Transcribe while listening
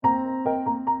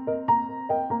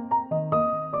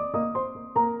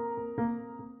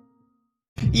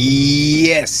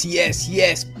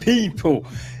Yes, people.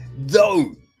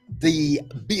 Though the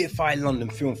BFI London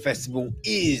Film Festival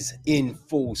is in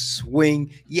full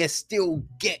swing, you still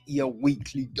get your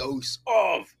weekly dose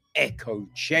of Echo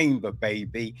Chamber,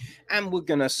 baby. And we're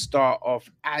going to start off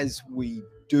as we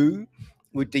do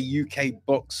with the UK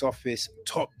box office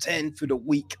top 10 for the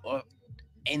week of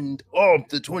end of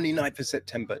the 29th of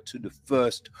September to the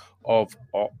 1st of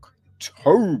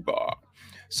October.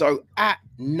 So at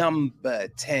number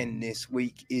 10 this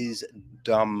week is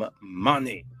Dumb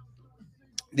Money.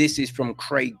 This is from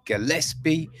Craig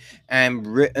Gillespie and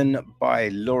written by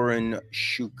Lauren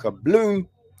Shuka Bloom,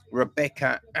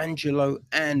 Rebecca Angelo,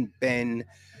 and Ben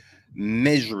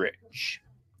Mesrich.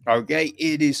 Okay,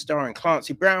 it is starring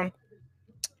Clancy Brown,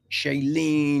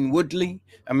 Shailene Woodley,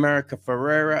 America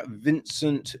Ferrera,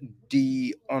 Vincent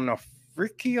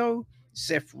D'Onofrio,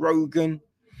 Seth Rogen,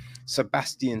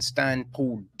 Sebastian Stan,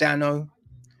 Paul Dano.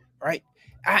 Right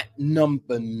at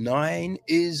number 9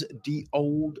 is The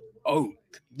Old Oak.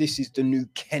 This is the new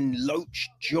Ken Loach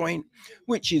joint,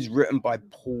 which is written by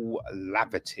Paul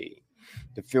Laverty.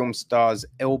 The film stars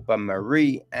Elba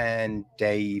Marie and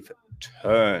Dave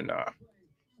Turner.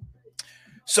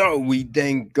 So we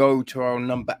then go to our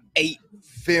number 8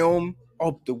 film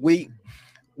of the week,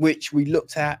 which we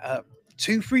looked at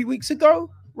 2-3 weeks ago,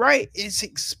 right? It's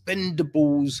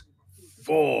Expendables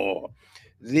 4.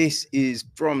 This is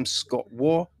from Scott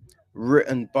Waugh,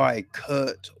 written by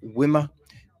Kurt Wimmer,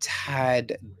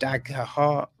 Tad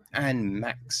Daghahar, and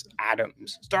Max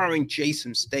Adams, starring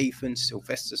Jason Statham,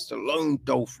 Sylvester Stallone,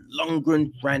 Dolph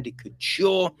Lundgren, Randy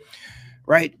Couture,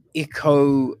 right?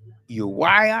 Iko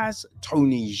Uwais,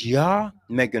 Tony Jaa,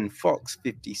 Megan Fox,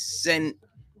 50 Cent,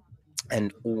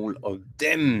 and all of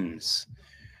them's,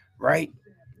 right?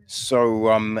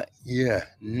 So,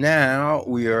 now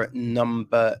we are at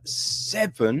number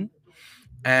 7,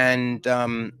 and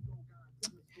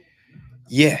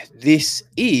this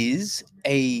is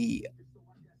a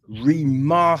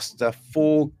remaster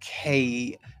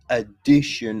 4K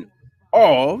edition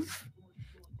of,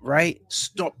 right?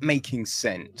 Stop Making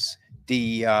Sense,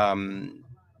 the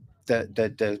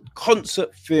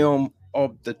concert film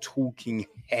of the Talking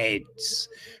Heads,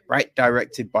 right?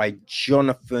 Directed by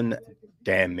Jonathan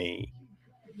Demme.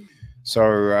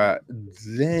 So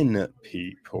then,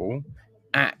 people,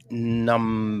 at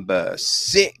number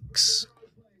 6,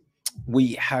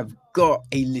 we have got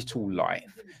A Little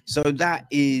Life. So that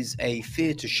is a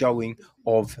theatre showing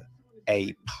of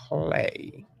a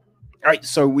play. All right,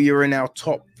 so we are in our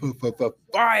top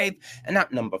 5, and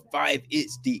at number 5,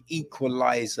 it's The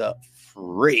Equalizer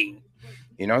 3,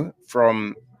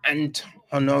 from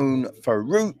Antonin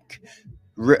Farouk,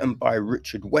 written by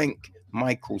Richard Wenk,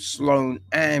 Michael Sloan,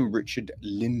 and Richard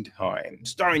Lindheim,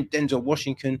 starring Denzel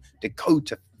Washington,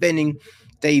 Dakota Fanning,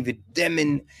 David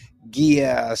Deming,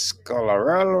 Gia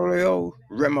Scolario,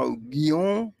 Remo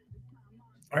Guillon.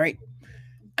 All right,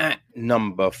 at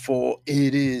number 4,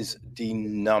 it is The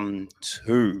Nun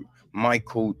 2.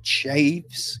 Michael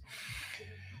Chaves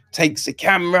takes the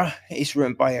camera. It's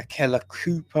written by Akela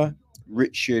Cooper,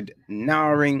 Richard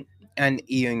Naring, and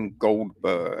Ian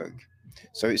Goldberg.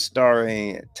 So it's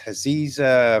starring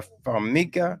Taziza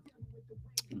Farmiga,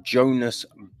 Jonas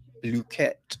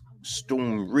Bluquet,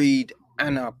 Storm Reed,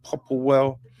 Anna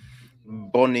Popplewell,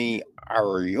 Bonnie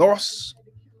Arios.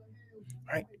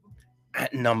 Right.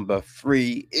 At number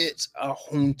 3, it's A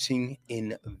Haunting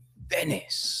in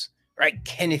Venice. Right.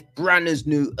 Kenneth Branagh's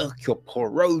new Hercule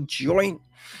Poirot joint,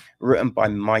 written by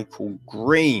Michael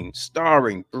Green,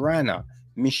 starring Branagh,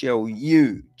 Michelle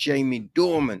Yeoh, Jamie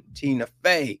Dornan, Tina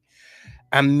Fey,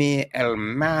 Amir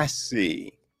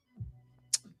El-Masri.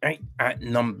 Right. At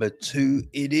number 2,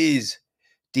 it is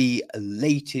the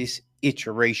latest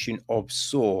iteration of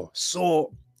Saw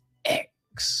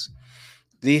X.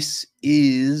 This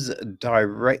is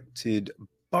directed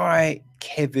by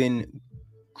Kevin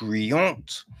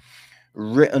Griant,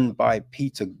 written by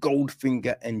Peter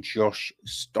Goldfinger and Josh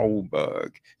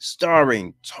Stolberg,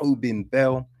 starring Tobin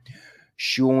Bell,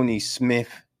 Shawnee Smith,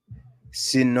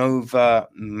 Sinova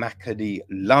Macady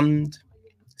Lund,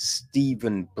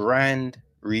 Stephen Brand,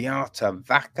 Riata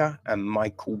Vaca, and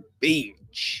Michael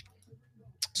Beach.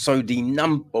 So the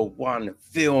number 1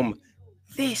 film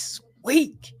this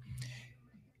week,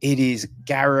 it is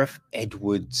Gareth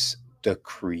Edwards, The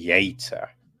Creator.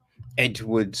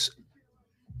 Edwards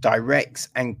directs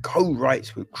and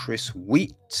co-writes with Chris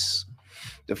Weitz.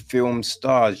 The film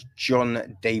stars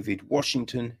John David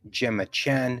Washington, Gemma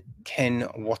Chan, Ken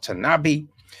Watanabe,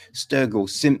 Sturgill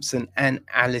Simpson, and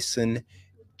Allison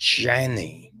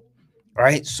Janney.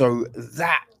 Right, so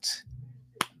that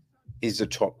is the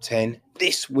top 10.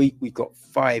 This week we got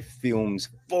 5 films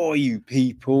for you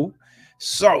people.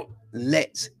 So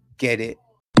let's get it.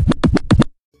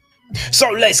 So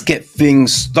let's get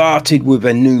things started with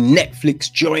a new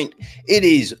Netflix joint. It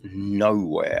is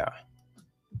Nowhere.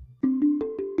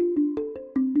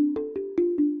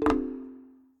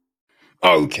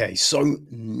 Okay, so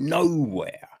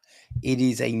Nowhere. It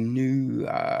is a new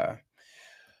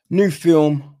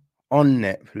film on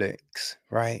Netflix,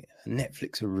 right? A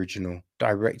Netflix original,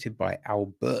 directed by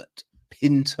Albert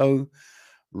Pinto,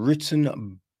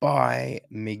 written by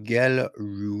Miguel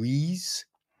Ruiz,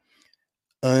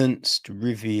 Ernst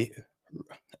Riera,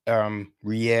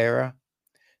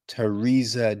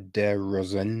 Teresa de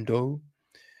Rosendo,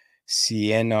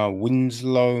 Sienna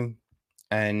Winslow,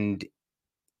 and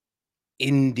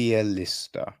India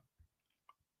Lister.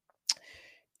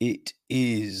 It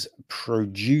is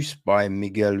produced by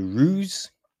Miguel Ruiz,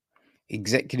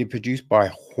 executive produced by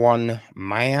Juan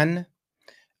Mayan,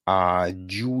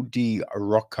 Judy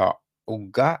Roca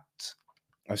Ogat,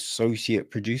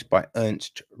 associate produced by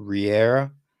Ernst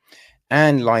Riera,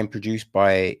 and line produced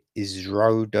by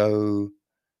Israeldo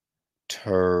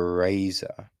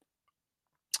Teresa.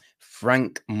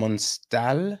 Frank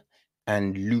Monstal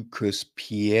and Lucas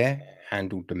Pierre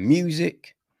handled the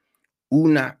music.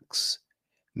 Unax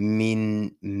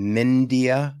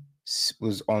Mendia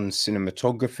was on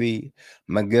cinematography.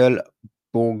 Miguel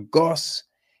Burgos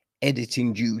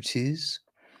editing duties,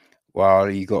 while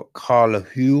you got Carla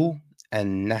Huel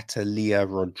and Natalia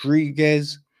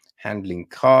Rodriguez handling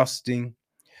casting.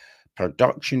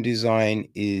 Production design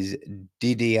is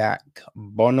Didiac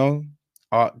Bono.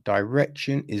 Art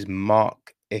direction is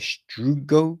Mark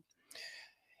Estrugo.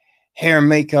 Hair and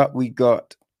makeup, we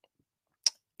got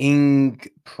Ing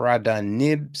Prada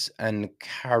Nibs and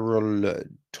Carol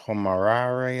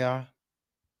Tomararia.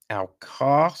 Our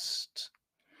cast,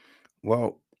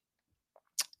 well,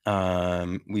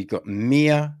 we got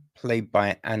Mia, played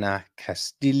by Anna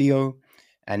Castillo,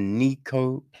 and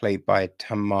Nico, played by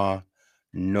Tamar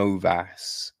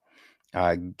Novas.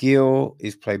 Gil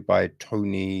is played by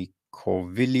Tony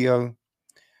Corvillo.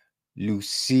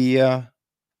 Lucia,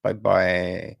 played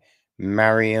by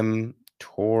Mariam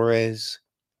Torres.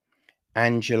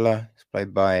 Angela is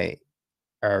played by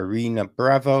Irina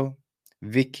Bravo.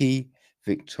 Vicky,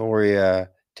 Victoria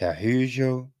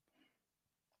Tahujo.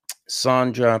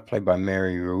 Sandra, played by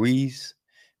Mary Ruiz.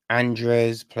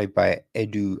 Andres, played by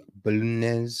Edu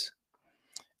Bulnes.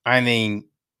 I mean,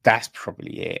 that's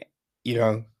probably it. You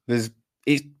know, it's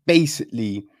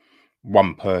basically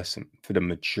one person for the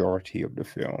majority of the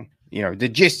film. You know, the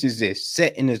gist is this: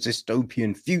 set in a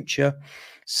dystopian future,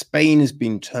 Spain has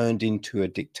been turned into a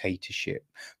dictatorship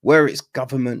where its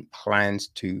government plans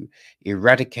to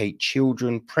eradicate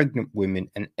children, pregnant women,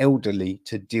 and elderly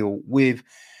to deal with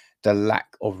the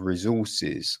lack of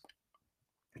resources.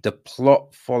 The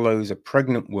plot follows a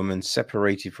pregnant woman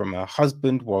separated from her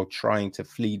husband while trying to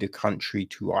flee the country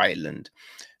to Ireland.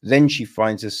 Then she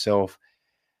finds herself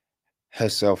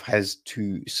has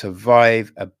to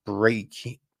survive a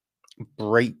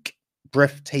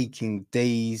breathtaking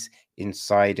days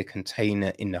inside a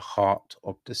container in the heart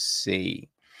of the sea.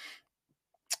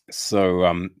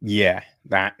 So yeah,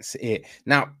 that's it.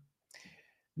 Now,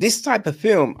 this type of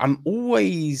film, I'm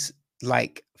always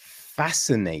like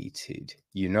fascinated,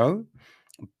 you know,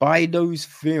 by those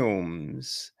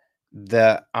films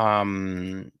that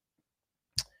kind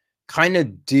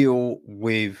of deal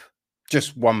with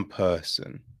just one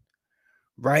person,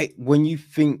 right? When you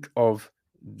think of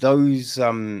those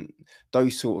sort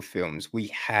of films, we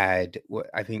had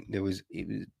I think it was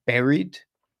Buried,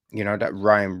 you know, that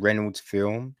Ryan Reynolds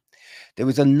film. There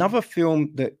was another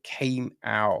film that came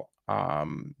out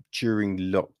during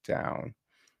lockdown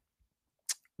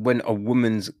when a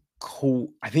woman's called,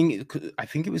 I think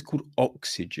it was called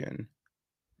Oxygen,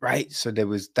 right? So there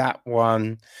was that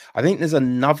one. I think there's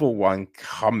another one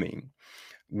coming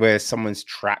where someone's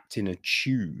trapped in a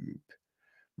tube,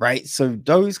 right? So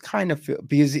those kind of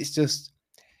because it's just,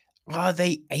 are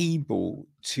they able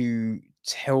to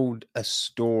tell a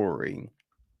story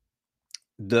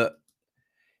that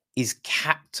is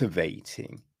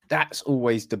captivating? That's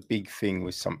always the big thing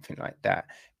with something like that.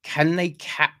 Can they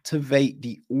captivate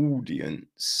the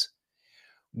audience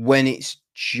when it's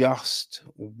just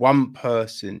one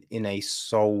person in a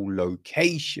sole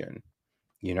location?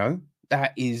 You know,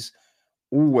 that is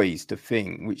always the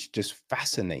thing which just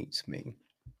fascinates me.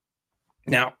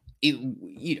 Now,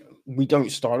 we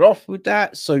don't start off with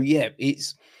that. So yeah,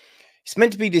 it's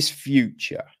meant to be this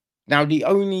future. Now, the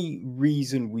only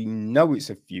reason we know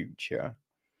it's a future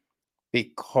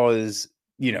because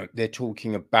they're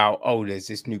talking about, oh, there's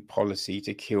this new policy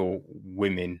to kill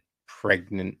women,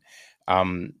 pregnant,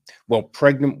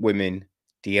 pregnant women,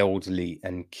 the elderly,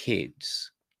 and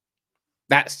kids.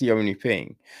 That's the only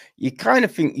thing. You kind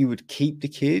of think you would keep the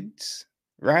kids,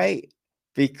 right?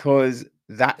 Because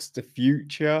that's the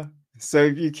future. So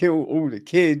if you kill all the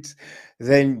kids,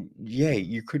 then yeah,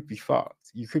 you could be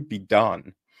fucked. You could be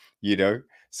done, you know?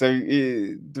 So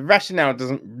the rationale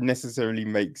doesn't necessarily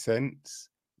make sense,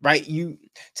 right? You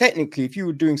technically, if you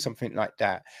were doing something like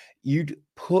that, you'd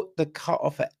put the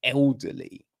cutoff at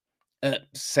elderly at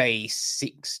say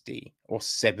 60 or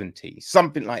 70,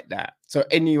 something like that. So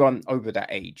anyone over that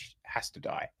age has to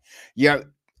die. Yeah.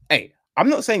 Hey, I'm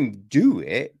not saying do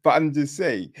it, but I'm just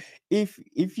saying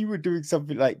if you were doing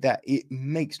something like that, it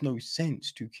makes no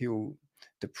sense to kill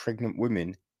the pregnant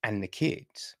women and the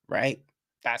kids, right?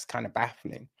 That's kind of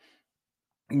baffling.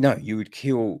 No, you would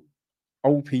kill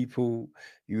old people,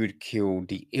 you would kill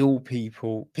the ill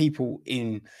people, people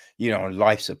in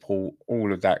life support,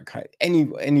 all of that kind,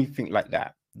 anything like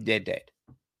that, they're dead.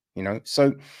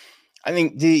 So I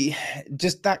think the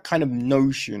just that kind of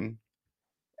notion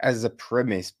as a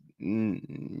premise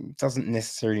doesn't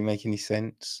necessarily make any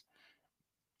sense.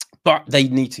 But they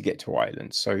need to get to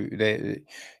Ireland. So they,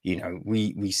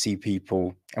 we see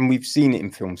people, and we've seen it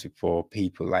in films before,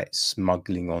 people like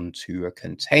smuggling onto a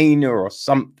container or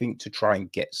something to try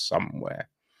and get somewhere.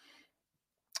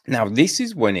 Now, this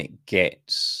is when it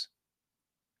gets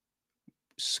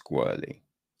squirrely,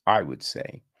 I would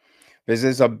say. Because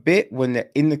there's a bit when they're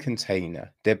in the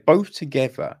container, they're both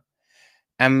together,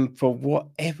 and for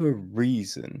whatever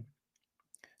reason,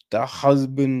 the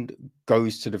husband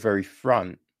goes to the very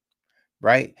front,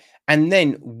 right? And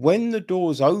then when the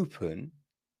doors open,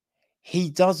 he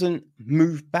doesn't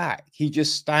move back. He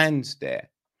just stands there,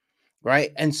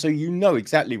 right? And so you know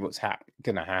exactly what's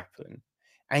going to happen.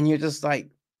 And you're just like,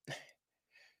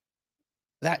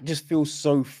 that just feels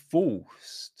so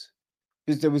forced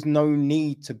because there was no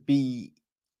need to be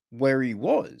where he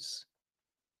was.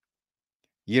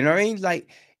 You know what I mean?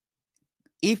 Like,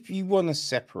 if you want to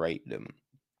separate them,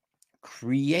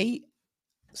 create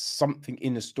something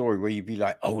in the story where you'd be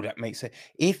like, oh, that makes sense.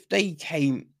 If they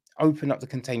open up the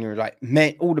container, like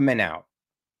all the men out,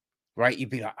 right?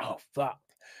 You'd be like, oh, fuck,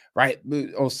 right?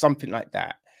 Or something like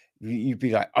that. You'd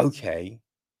be like, okay,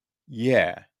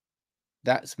 yeah,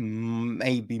 that's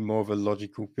maybe more of a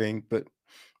logical thing. But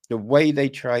the way they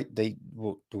did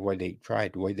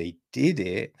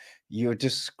it, you're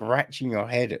just scratching your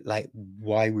head at like,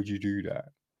 why would you do that?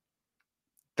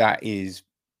 That is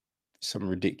some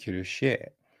ridiculous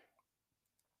shit,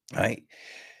 right?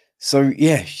 So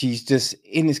yeah, she's just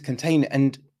in this container,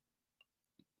 and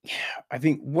yeah, I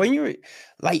think when you're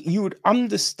like, you would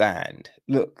understand.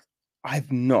 Look,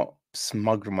 I've not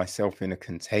smuggled myself in a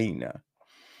container,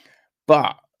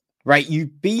 but right, I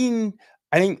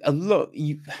think a lot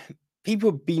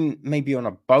people have been maybe on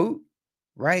a boat,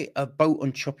 right? A boat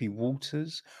on choppy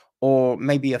waters, or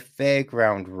maybe a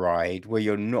fairground ride where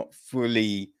you're not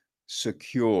fully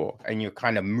secure and you're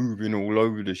kind of moving all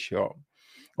over the shop,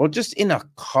 or just in a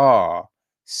car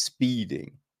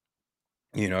speeding,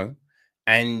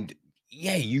 and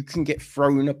yeah, you can get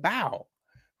thrown about,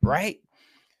 right?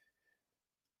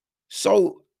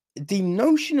 So the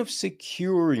notion of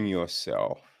securing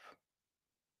yourself,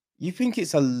 you think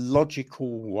it's a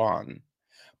logical one,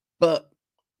 but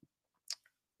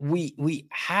we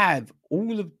have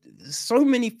all of so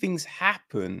many things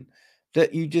happen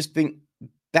that you just think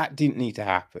that didn't need to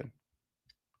happen,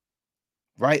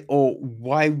 right? Or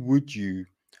why would you?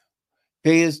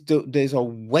 There's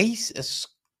a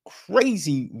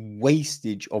crazy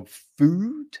wastage of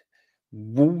food,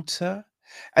 water,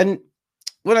 and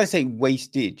when I say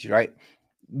wastage, right,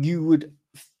 you would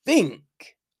think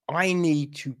I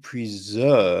need to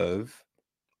preserve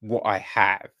what I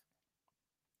have.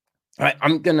 Right,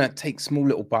 I'm gonna take small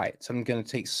little bites. I'm gonna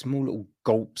take small little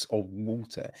gulps of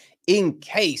water in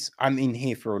case I'm in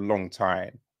here for a long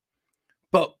time.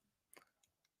 But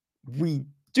we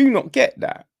do not get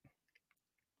that,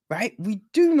 right? We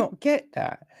do not get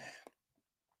that.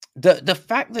 The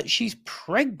fact that she's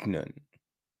pregnant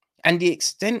and the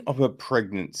extent of her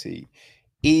pregnancy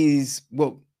is,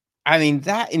 well, I mean,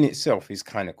 that in itself is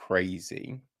kind of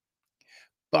crazy.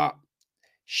 But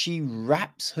she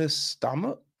wraps her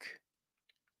stomach,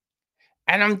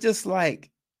 and I'm just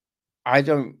like, I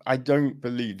don't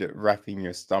believe that wrapping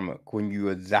your stomach when you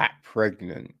are that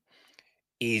pregnant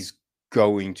is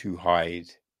going to hide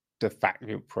the fact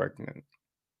you're pregnant.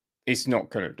 It's not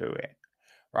going to do it,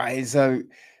 right? So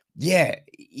yeah,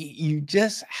 you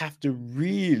just have to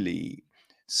really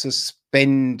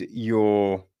suspend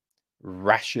your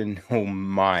rational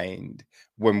mind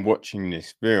when watching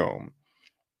this film.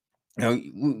 You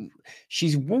know,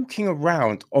 she's walking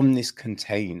around on this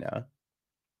container,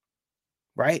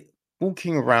 right?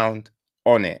 Walking around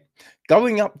on it,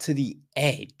 going up to the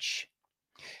edge.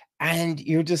 And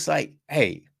you're just like,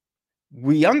 hey,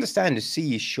 we understand the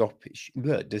sea is choppy.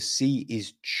 Look, the sea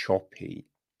is choppy.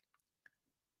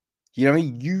 You know what I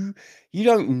mean? You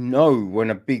don't know when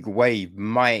a big wave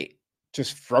might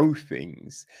just throw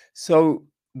things. So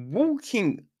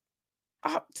walking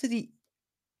up to the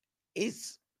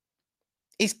it's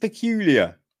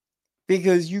peculiar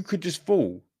because you could just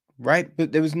fall, right?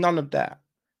 But there was none of that.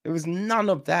 There was none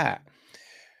of that.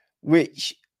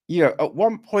 Which, you know, at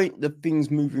one point the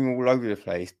thing's moving all over the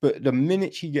place, but the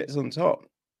minute she gets on top,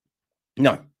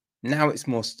 no, now it's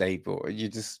more stable. You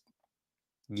just,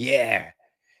 yeah,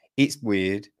 it's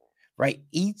weird, right?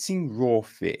 Eating raw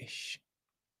fish.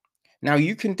 Now,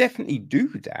 you can definitely do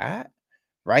that,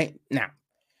 right? Now,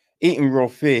 eating raw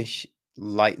fish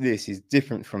like this is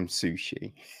different from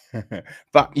sushi,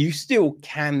 but you still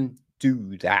can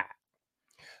do that.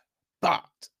 But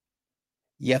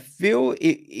you feel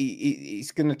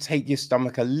it's going to take your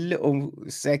stomach a little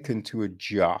second to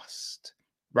adjust,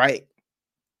 right?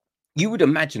 You would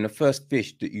imagine the first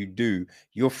fish that you do,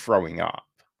 you're throwing up,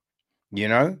 you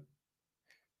know?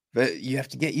 But you have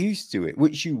to get used to it,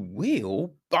 which you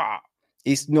will, but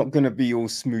it's not going to be all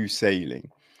smooth sailing,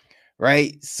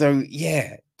 right? So,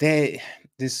 yeah, there's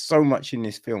so much in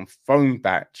this film. Phone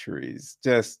batteries,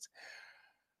 just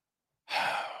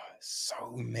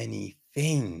so many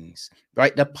things,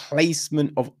 right? The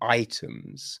placement of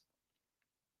items,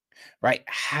 right?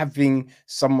 Having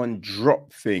someone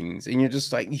drop things, and you're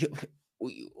just like,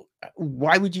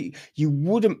 why would you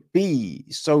wouldn't be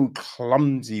so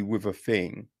clumsy with a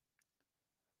thing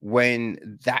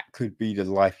when that could be the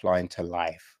lifeline to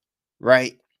life,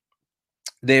 right?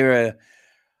 There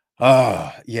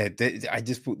are, I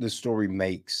just thought the story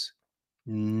makes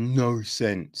no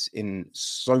sense in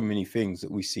so many things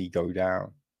that we see go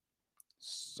down.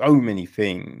 So many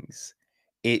things.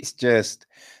 It's just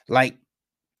like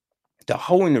the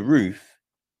hole in the roof,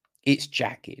 it's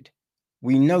jagged.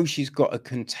 We know she's got a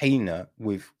container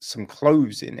with some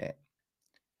clothes in it.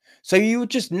 So you would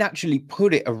just naturally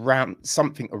put it around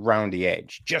something around the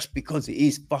edge just because it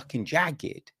is fucking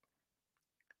jagged.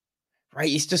 Right?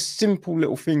 It's just simple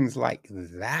little things like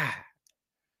that.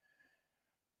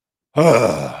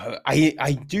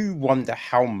 I do wonder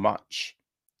how much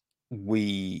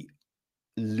we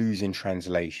lose in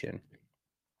translation.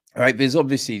 Right? Because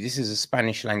obviously this is a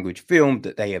Spanish language film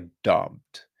that they have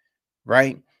dubbed,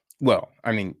 right? Well,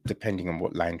 I mean, depending on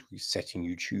what language setting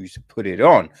you choose to put it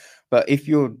on. But if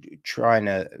you're trying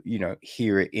to, you know,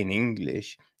 hear it in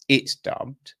English, it's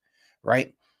dubbed,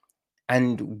 right?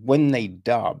 And when they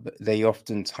dub, they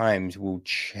oftentimes will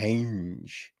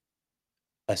change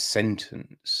a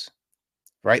sentence,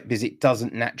 right? Because it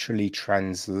doesn't naturally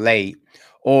translate,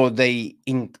 or they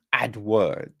add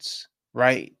words,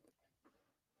 right?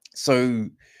 So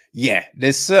yeah,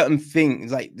 there's certain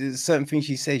things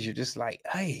she says, you're just like,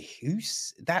 hey,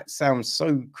 that sounds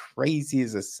so crazy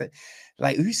as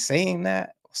like, who's saying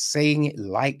that, saying it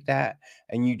like that?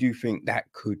 And you do think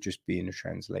that could just be in a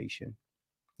translation,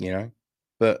 you know?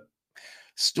 But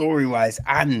story-wise,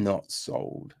 I'm not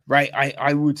sold, right?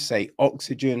 I would say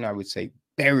Oxygen, I would say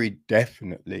Buried,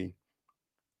 definitely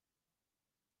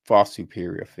far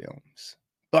superior films.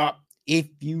 But if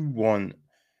you want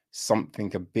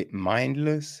something a bit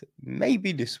mindless,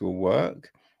 maybe this will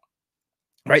work,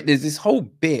 right? There's this whole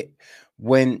bit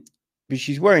but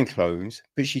she's wearing clothes,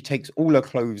 but she takes all her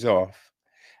clothes off,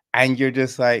 and you're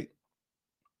just like,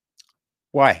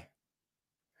 why?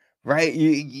 Right?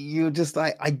 You're just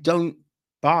like, I don't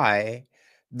buy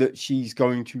that she's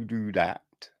going to do that,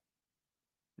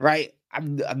 right?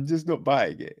 I'm just not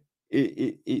buying it.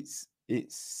 It's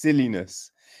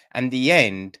silliness, and the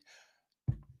end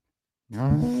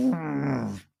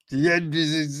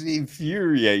is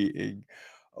infuriating.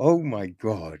 Oh my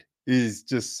god, it is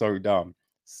just so dumb,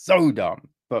 so dumb.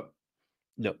 But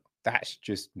look, that's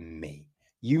just me.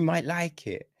 You might like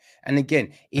it, and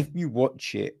again, if you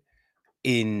watch it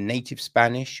in native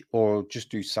Spanish or just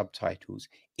do subtitles,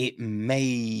 it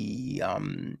may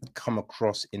come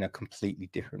across in a completely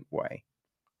different way.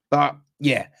 But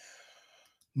yeah,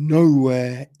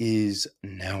 Nowhere is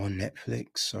now on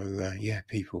Netflix, so yeah,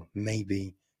 people,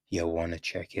 maybe you'll want to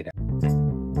check it out.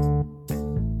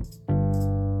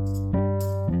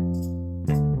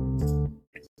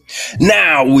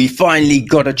 Now we finally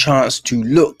got a chance to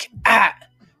look at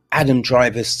Adam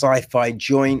Driver's sci-fi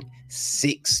joint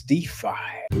 65.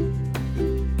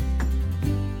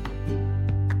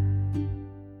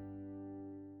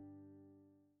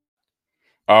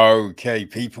 Okay,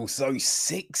 people. So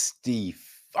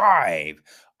 65.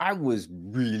 I was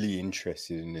really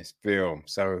interested in this film.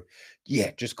 So,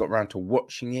 yeah, just got around to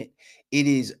watching it. It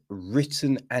is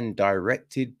written and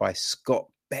directed by Scott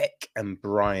Beck and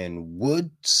Brian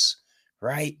Woods,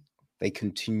 right? They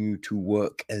continue to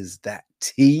work as that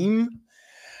team.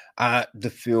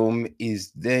 The film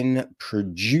is then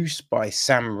produced by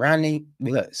Sam Raimi,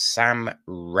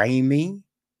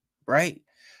 right?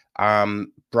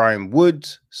 Brian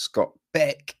Woods, Scott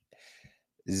Beck,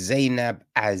 Zainab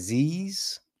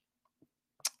Aziz,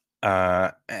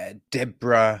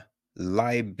 Deborah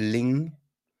Liebling.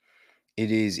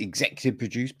 It is executive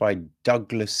produced by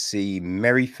Douglas C.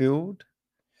 Merrifield,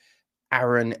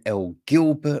 Aaron L.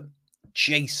 Gilbert,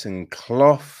 Jason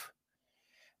Clough,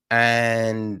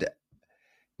 and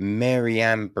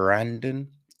Marianne Brandon.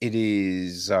 It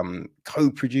is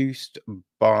co-produced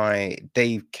by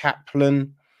Dave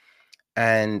Kaplan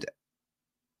and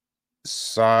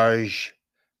Saj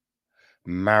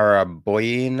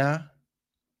Maraboyena,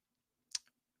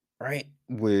 right?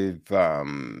 With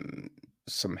some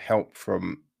help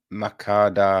from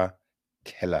Makada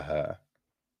Kelleher.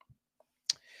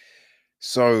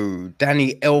 So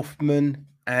Danny Elfman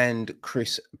and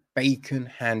Chris Bacon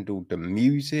handled the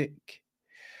music.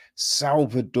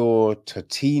 Salvador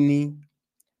Totini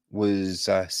was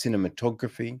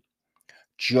cinematography.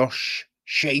 Josh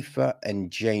Schaefer and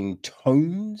Jane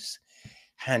Tones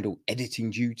handle editing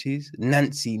duties.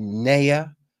 Nancy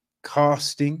Nair,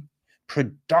 casting.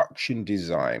 Production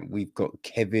design, we've got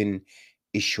Kevin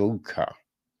Ishoka.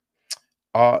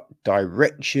 Art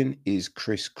direction is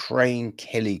Chris Crane,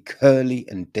 Kelly Curley,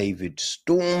 and David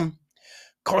Storm.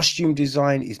 Costume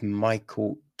design is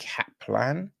Michael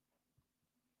Kaplan.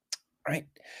 Right.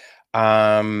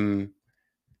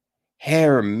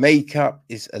 Hair and makeup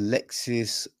is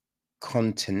Alexis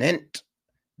Continent,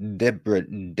 Deborah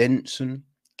Denson,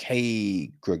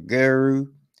 Kay Gregory,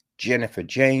 Jennifer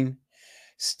Jane,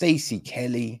 Stacey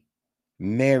Kelly,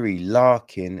 Mary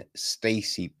Larkin,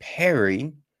 Stacey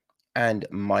Perry, and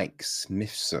Mike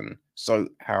Smithson. So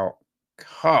our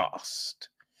cast.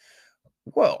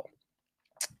 Well,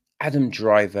 Adam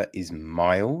Driver is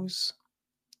Miles.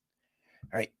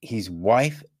 Right, his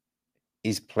wife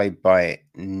is played by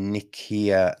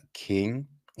Nikia King.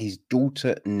 His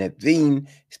daughter Naveen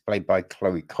is played by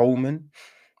Chloe Coleman.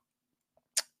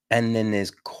 And then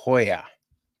there's Koya,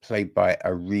 played by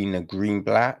Arena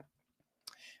Greenblatt.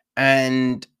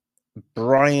 And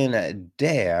Brian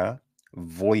Adair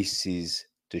voices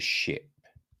the ship.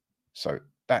 So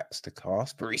that's the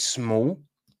cast, very small,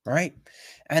 right?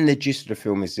 And the gist of the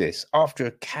film is this: after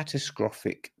a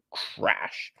catastrophic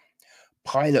crash,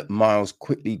 pilot Miles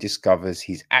quickly discovers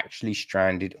he's actually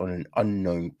stranded on an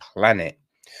unknown planet.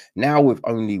 Now, with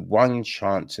only one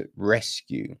chance at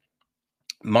rescue,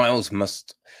 Miles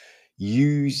must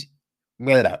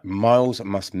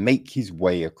make his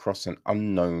way across an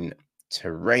unknown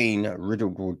terrain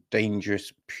riddled with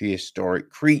dangerous prehistoric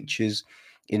creatures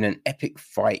in an epic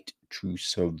fight to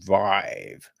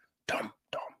survive. Dum,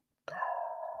 dum,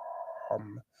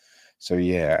 dum. So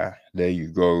yeah, there you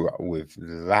go with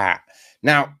that.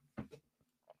 Now,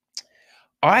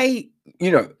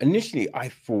 initially I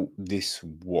thought this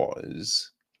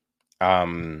was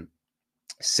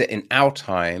set in our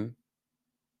time,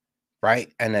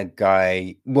 right? And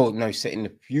set in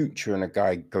the future, and a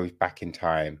guy goes back in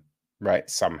time, right?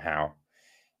 Somehow,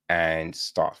 and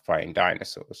starts fighting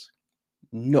dinosaurs.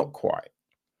 Not quite,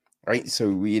 right?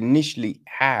 So we initially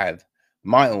have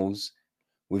Miles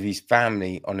with his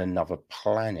family on another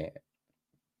planet.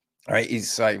 Right,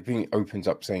 it's like, I think it opens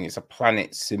up saying it's a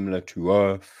planet similar to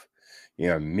Earth,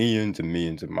 millions and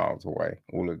millions of miles away,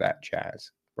 all of that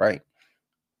jazz, right?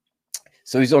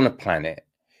 So he's on a planet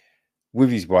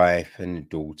with his wife and a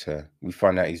daughter. We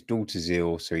find out his daughter's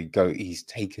ill, so he's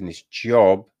taken this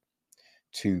job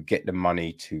to get the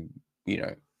money to,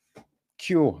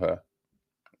 cure her,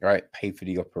 right? Pay for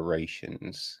the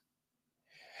operations.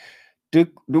 The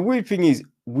weird thing is,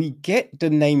 we get the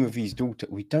name of his daughter.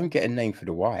 We don't get a name for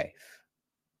the wife.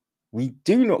 We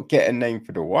do not get a name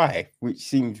for the wife, which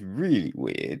seems really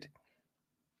weird.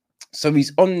 So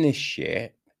he's on this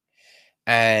ship,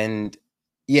 and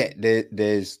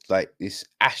there's like this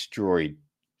asteroid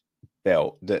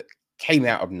belt that came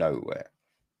out of nowhere,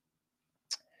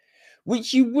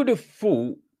 which you would have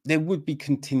thought there would be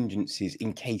contingencies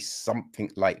in case something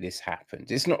like this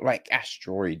happens. It's not like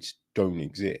asteroids don't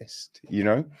exist,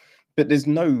 but there's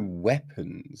no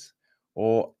weapons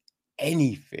or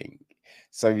anything.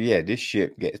 So yeah, this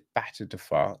ship gets battered to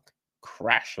fuck,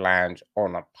 crash lands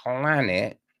on a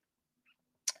planet,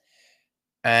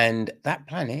 and that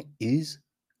planet is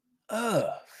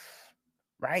Earth,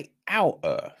 right? Our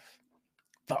Earth,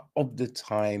 but of the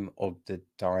time of the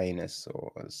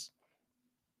dinosaurs.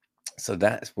 So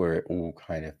that's where it all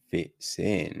kind of fits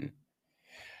in.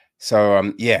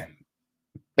 So yeah,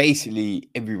 basically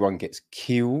everyone gets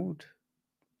killed,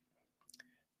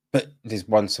 but there's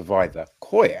one survivor,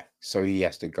 Koya, so he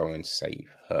has to go and save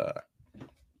her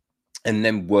and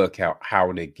then work out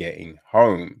how they're getting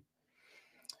home.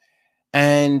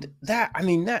 And that, I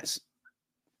mean, that's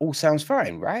all sounds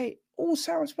fine, right? All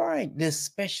sounds fine. The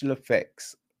special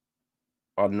effects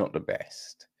are not the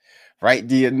best, right?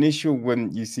 The initial,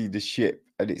 when you see the ship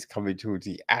and it's coming towards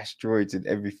the asteroids and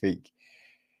everything,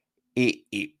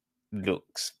 it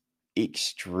looks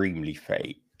extremely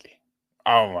fake.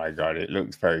 Oh my god, it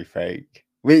looks very fake,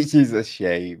 which is a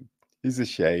shame. It's a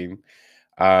shame.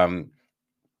 Um,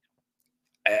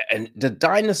 and the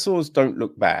dinosaurs don't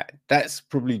look bad. That's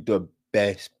probably the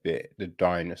best bit, the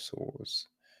dinosaurs.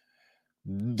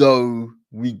 Though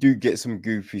we do get some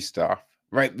goofy stuff,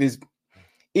 right? There's,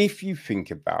 if you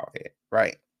think about it,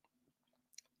 right?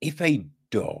 If a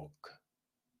dog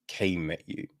came at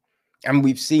you, and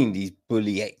we've seen these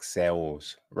bully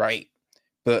XLs, right?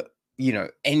 But you know,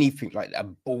 anything like a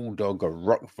bulldog, a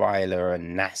Rottweiler, a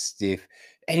Mastiff,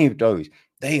 any of those,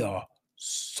 they are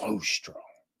so strong,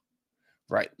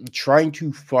 right? Trying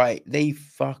to fight, they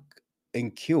fuck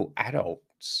and kill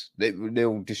adults.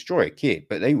 They'll destroy a kid,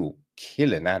 but they will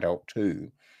kill an adult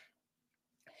too.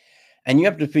 And you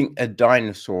have to think a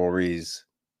dinosaur is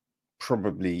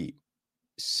probably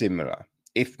similar,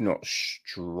 if not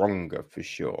stronger for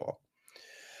sure.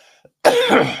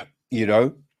 You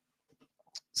know?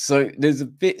 So there's a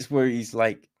bits where he's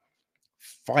like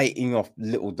fighting off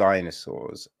little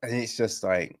dinosaurs, and it's just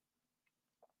like,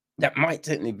 that might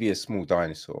technically be a small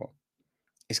dinosaur.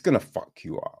 It's gonna fuck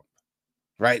you up,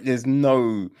 right? There's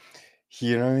no,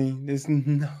 you know what I mean? There's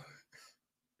no,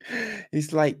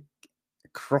 it's like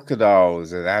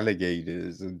crocodiles and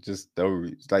alligators and just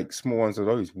those, like small ones of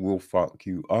those will fuck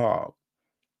you up.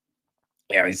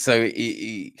 Yeah, so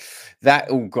that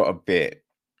all got a bit.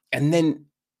 And then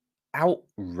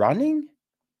outrunning?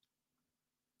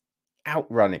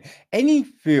 Outrunning. Any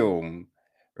film,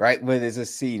 right, where there's a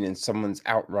scene and someone's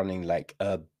outrunning like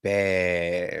a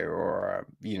bear or,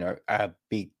 you know, a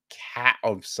big cat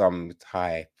of some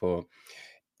type or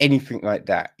anything like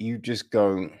that, you just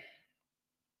go,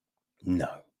 no,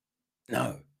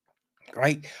 no,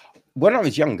 right? When I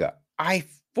was younger, I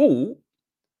thought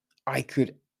I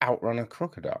could outrun a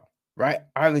crocodile, right?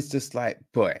 I was just like,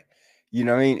 boy, you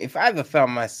know what I mean? If I ever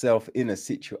found myself in a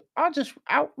situation, I'll just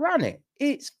outrun it.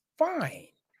 It's fine.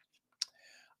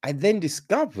 I then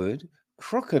discovered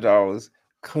crocodiles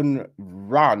can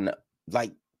run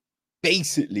like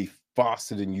basically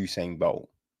faster than Usain Bolt.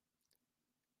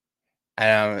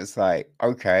 And I was like,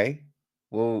 okay,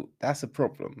 well, that's a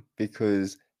problem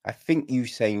because I think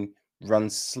Usain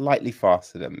runs slightly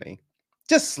faster than me.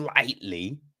 Just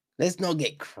slightly. Let's not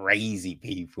get crazy,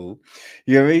 people.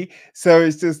 You know what I mean? So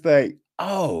it's just like,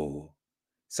 oh,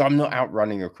 so I'm not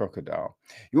outrunning a crocodile.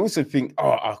 You also think, oh,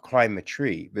 I'll climb a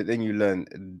tree, but then you learn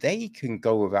they can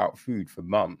go without food for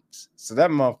months. So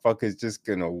that motherfucker's just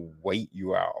gonna wait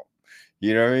you out.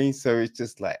 You know what I mean? So it's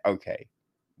just like, okay,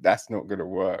 that's not gonna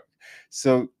work.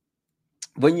 So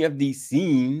when you have these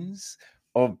scenes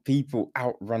of people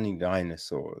outrunning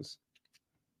dinosaurs,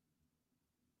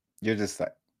 you're just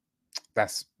like,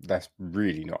 that's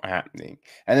really not happening.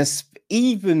 And it's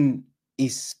even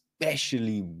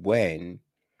especially when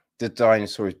the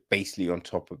dinosaur is basically on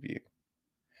top of you,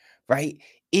 right?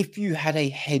 If you had a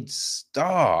head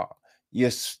start,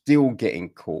 you're still getting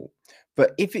caught.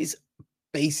 But if it's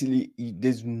basically,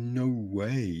 there's no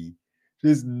way.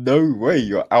 There's no way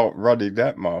you're outrunning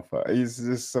that motherfucker. It's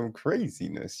just some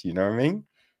craziness, you know what I mean?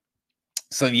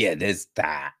 So yeah, there's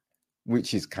that,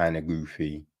 which is kind of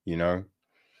goofy, you know.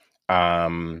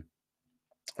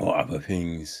 What other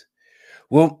things?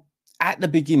 Well, at the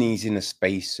beginning, he's in a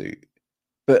spacesuit,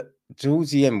 but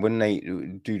towards the end, when they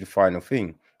do the final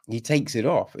thing, he takes it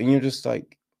off, and you're just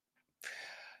like,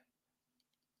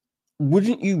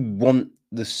 wouldn't you want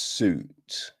the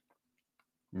suit,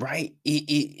 right?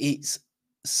 It's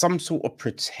some sort of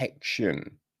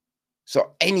protection.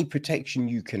 So any protection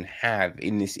you can have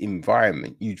in this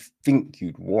environment, you'd think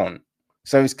you'd want.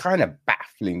 So it's kind of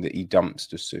baffling that he dumps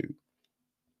the suit.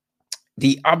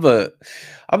 The other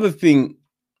thing,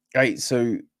 right?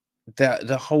 So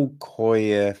the whole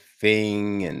Koya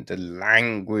thing and the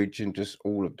language and just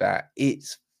all of that,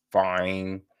 it's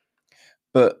fine.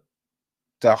 But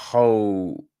the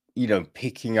whole, you know,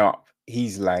 picking up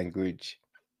his language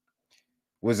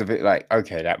was a bit like,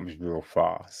 okay, that was real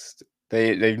fast.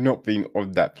 they've not been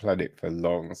on that planet for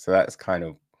long, so that's kind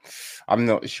of, I'm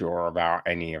not sure about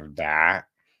any of that.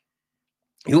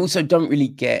 You also don't really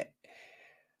get,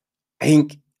 I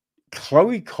think,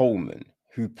 Chloe Coleman,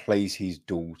 who plays his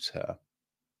daughter,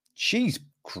 she's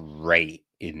great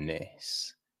in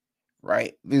this,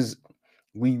 right? Because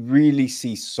we really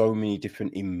see so many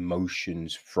different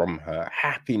emotions from her: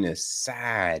 happiness,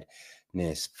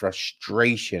 sadness,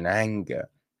 frustration, anger,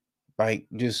 like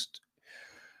just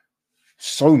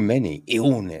so many,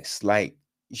 illness. Like,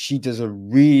 she does a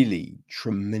really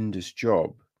tremendous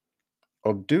job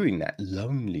of doing that.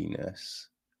 Loneliness,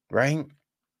 right?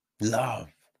 Love,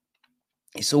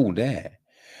 it's all there.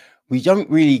 We don't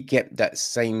really get that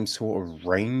same sort of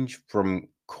range from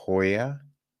Koya,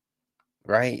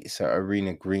 right? So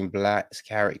Arena Greenblatt's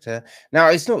character. Now,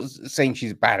 it's not saying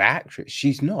she's a bad actress.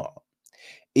 She's not.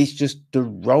 It's just the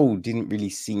role didn't really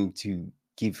seem to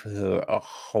give her a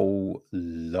whole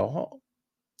lot,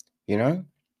 you know?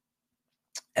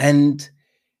 And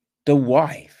the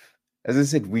wife, as I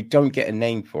said, we don't get a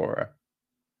name for her.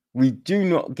 We do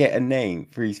not get a name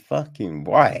for his fucking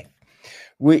wife,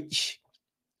 which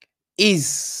is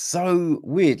so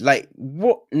weird. Like,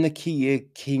 what Nakia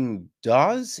King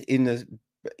does in the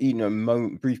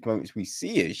brief moments we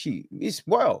see her, she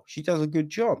does a good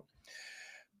job.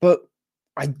 But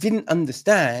I didn't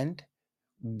understand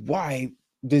why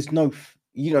there's no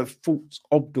thoughts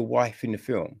of the wife in the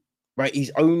film, right?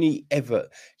 The only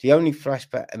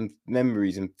flashback and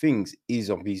memories and things is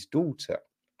of his daughter.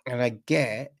 And I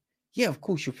get, yeah, of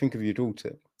course you'll think of your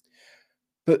daughter,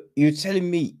 but you're telling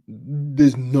me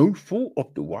there's no thought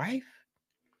of the wife,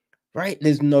 right?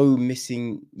 There's no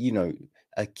missing,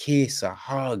 a kiss, a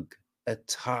hug, a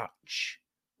touch,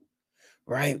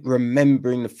 right?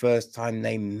 Remembering the first time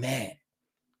they met.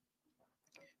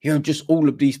 Just all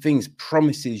of these things,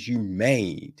 promises you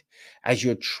made as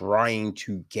you're trying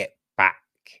to get back.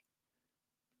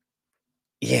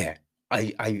 Yeah,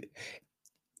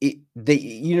 you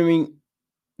know what I mean?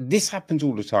 This happens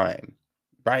all the time,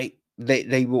 right?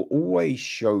 They will always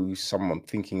show someone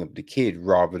thinking of the kid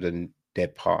rather than their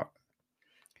partner.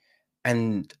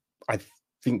 And I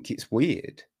think it's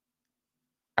weird.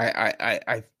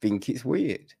 I think it's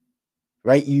weird,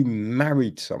 right? You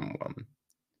married someone,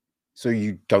 so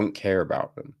you don't care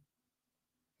about them,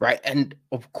 right? And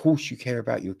of course you care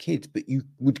about your kids, but you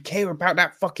would care about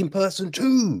that fucking person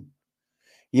too,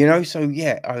 So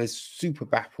yeah, I was super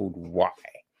baffled why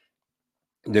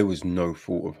there was no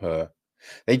thought of her.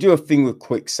 They do a thing with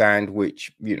quicksand,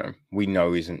 which we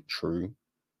know isn't true,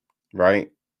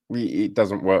 right? It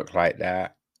doesn't work like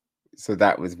that. So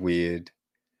that was weird.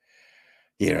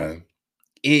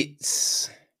 It's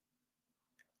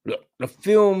look, the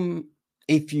film,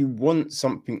 if you want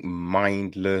something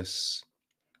mindless,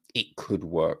 it could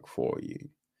work for you.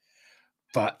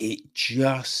 But it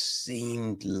just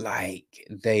seemed like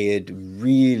they had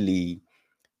really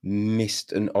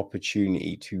missed an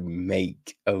opportunity to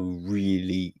make a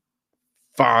really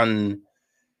fun,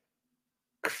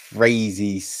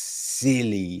 crazy,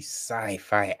 silly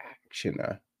sci-fi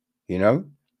actioner,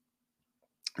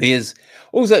 Because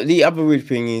also the other weird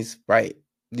thing is, right,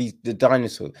 the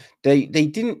dinosaurs, they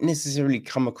didn't necessarily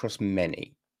come across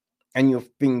many. And you're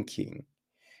thinking,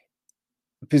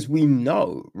 because we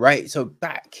know, right? So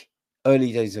back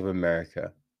early days of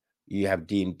America, you have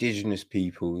the indigenous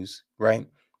peoples, right?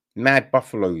 Mad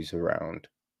buffaloes around,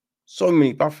 so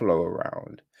many buffalo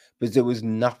around, but there was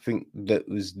nothing that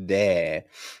was there.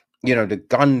 The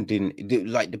gun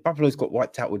the buffaloes got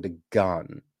wiped out with the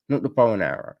gun, not the bow and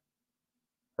arrow,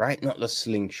 right? Not the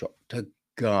slingshot, the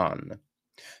gun.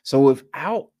 So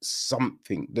without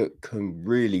something that can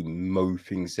really mow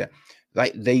things down,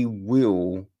 like, they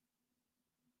will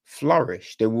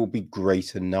flourish, there will be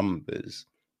greater numbers.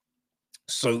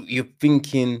 So you're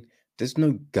thinking there's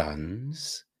no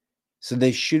guns, so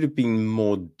there should have been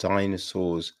more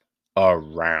dinosaurs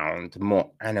around,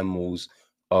 more animals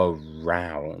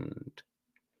around.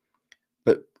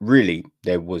 But really,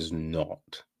 there was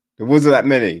not. There wasn't that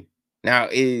many. Now,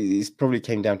 it's probably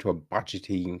came down to a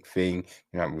budgeting thing.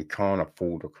 We can't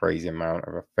afford a crazy amount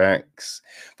of effects.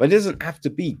 But it doesn't have to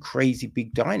be crazy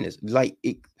big dinosaurs. Like,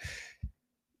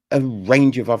 a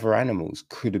range of other animals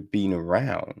could have been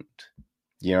around.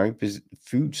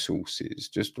 Food sources,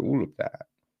 just all of that.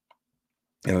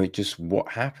 It's just what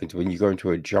happens when you go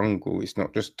into a jungle. It's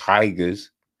not just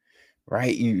tigers,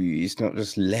 right? It's not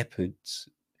just leopards.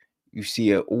 You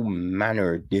see all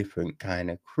manner of different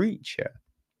kind of creature,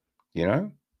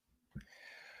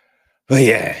 But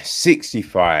yeah,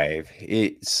 65.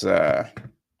 It's bit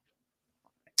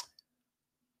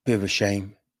of a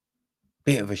shame.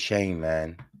 Bit of a shame,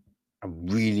 man. I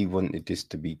really wanted this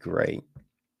to be great.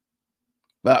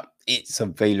 But it's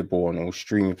available on all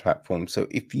streaming platforms. So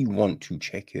if you want to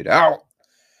check it out,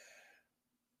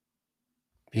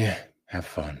 yeah, have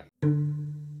fun.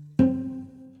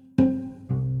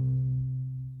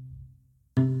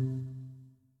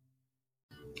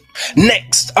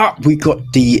 Next up, we got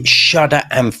the Shudder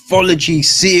Anthology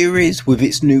series with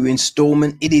its new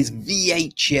installment. It is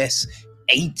VHS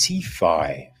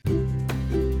 85.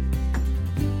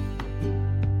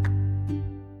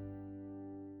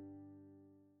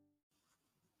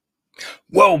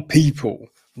 Well, people,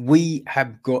 we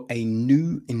have got a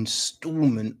new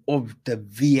installment of the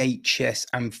VHS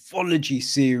Anthology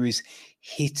series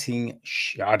hitting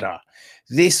Shudder.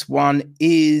 This one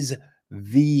is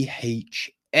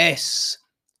VHS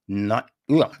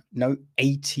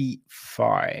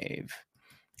 85.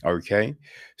 Okay,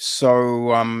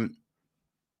 so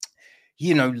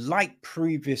like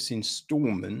previous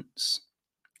installments,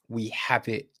 we have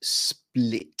it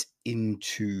split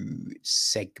into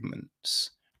segments,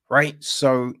 right?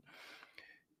 So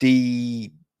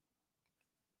the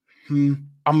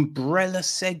umbrella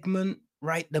segment,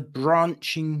 right? The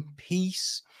branching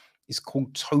piece is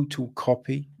called Total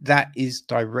Copy. That is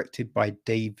directed by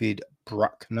David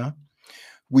Bruckner.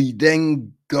 We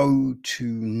then go to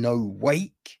No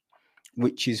Wake,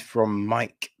 which is from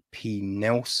Mike P.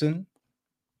 Nelson.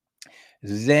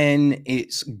 Then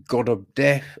it's God of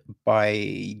Death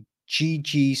by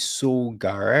Gigi Saul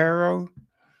Guerrero.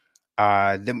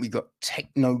 Then we got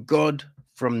Techno God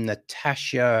from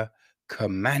Natasha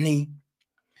Kermani.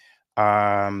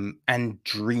 And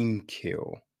Dream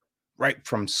Kill, right,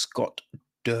 from Scott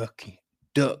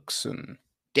Derrickson.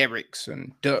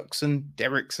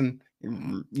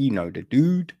 You know the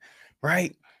dude,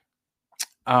 right?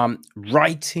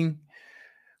 Writing,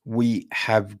 we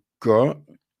have got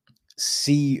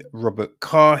C. Robert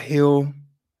Carhill,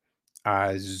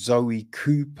 Zoe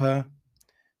Cooper,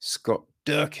 Scott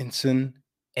Derrickson,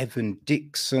 Evan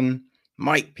Dixon,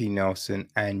 Mike P. Nelson,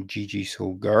 and Gigi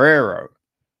Saul Guerrero.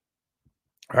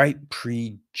 Right,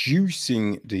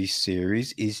 producing the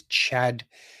series is Chad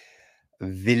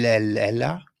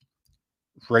Villalella,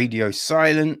 Radio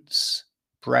Silence,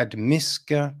 Brad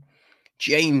Miska,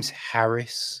 James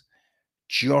Harris,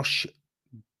 Josh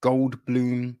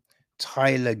Goldblum,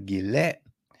 Tyler Gillette,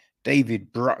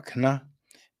 David Bruckner,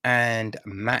 and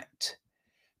Matt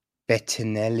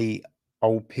Bettinelli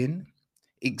Olpin.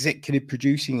 Executive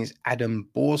producing is Adam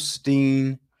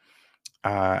Borstein,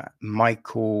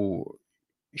 Michael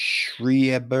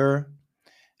Schreiber,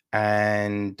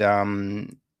 and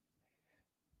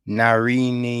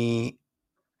Narini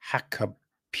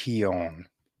Hakapion.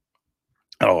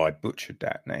 Oh, I butchered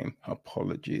that name.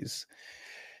 Apologies.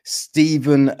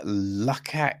 Stephen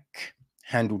Lukac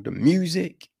handled the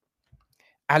music.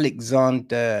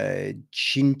 Alexander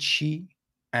Chinchi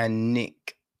and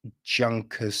Nick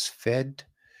Junkersfed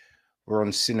were on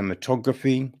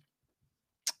cinematography.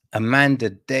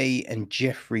 Amanda Day and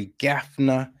Jeffrey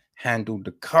Gaffner handled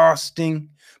the casting.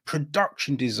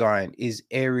 Production design is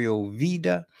Ariel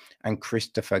Vida and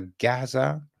Christopher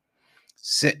Gaza.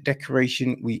 Set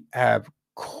decoration, we have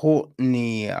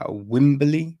Courtney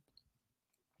Wimberly.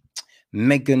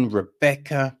 Megan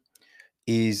Rebecca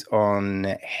is on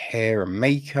hair and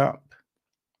makeup.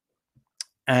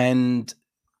 And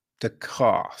the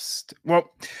cast,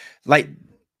 well, like,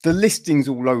 the listing's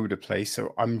all over the place,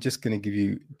 so I'm just going to give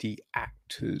you the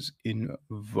actors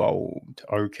involved,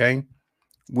 okay?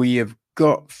 We have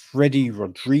got Freddie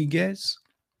Rodriguez,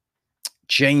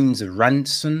 James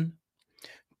Ranson,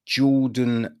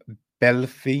 Jordan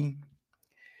Belfi,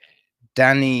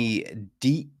 Danny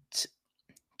Deet,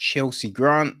 Chelsea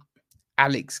Grant,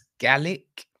 Alex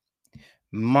Gallick,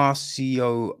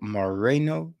 Marcio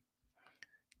Moreno,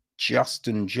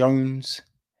 Justin Jones,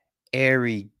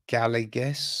 Ari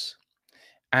Gallagher,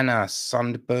 Anna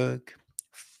Sundberg,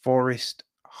 Forrest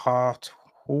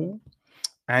Harthall,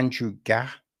 Andrew Gah,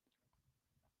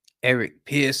 Eric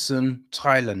Pearson,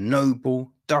 Tyler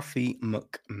Noble, Duffy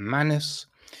McManus,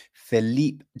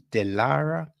 Philippe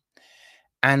Delara,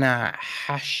 Anna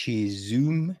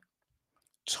Hashizoom,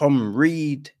 Tom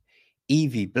Reed,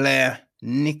 Evie Blair,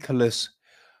 Nicholas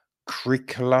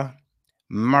Krikla,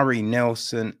 Murray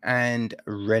Nelson, and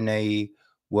Renee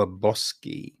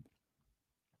Waboski.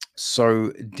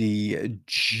 So the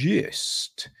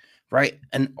gist, right?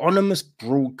 An anonymous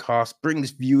broadcast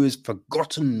brings viewers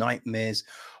forgotten nightmares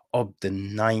of the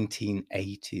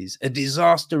 1980s. A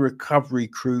disaster recovery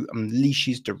crew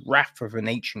unleashes the wrath of an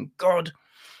ancient god.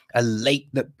 A lake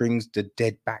that brings the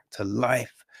dead back to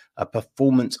life. A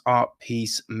performance art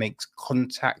piece makes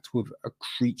contact with a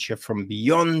creature from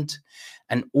beyond,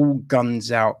 and all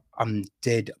guns out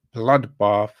undead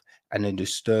bloodbath and a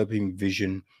disturbing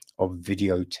vision of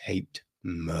videotaped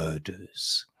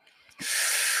murders.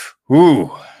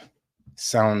 Ooh,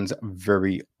 sounds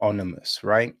very ominous,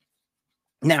 right?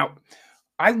 Now,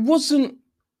 I wasn't,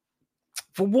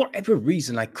 for whatever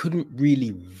reason, I couldn't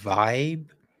really vibe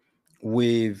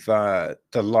with the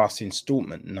last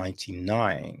installment,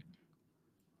 99.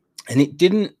 And it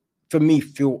didn't, for me,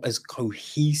 feel as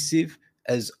cohesive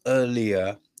as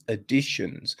earlier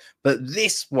editions. But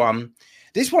this one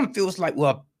feels like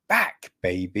we're back,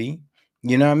 baby.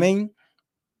 You know what I mean?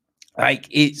 Like,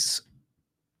 it's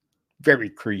very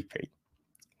creepy.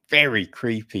 Very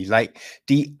creepy. Like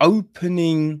the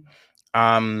opening,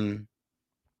 the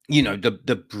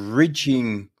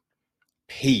bridging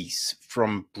piece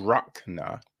from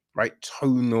Bruckner, right?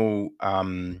 Tonal,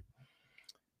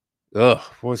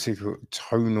 what's it called?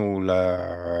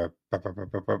 Tonal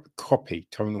copy,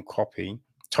 tonal copy,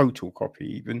 total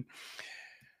copy, even.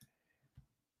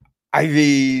 I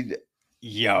mean,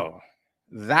 yo,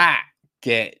 that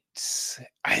gets,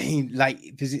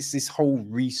 because it's this whole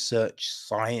research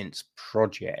science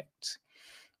project.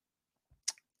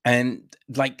 And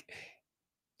like,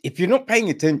 if you're not paying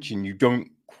attention, you don't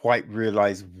quite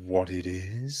realize what it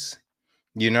is,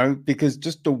 because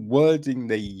just the wording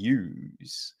they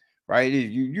use, right?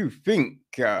 You think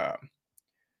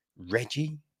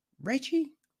Reggie,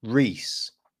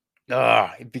 Reese,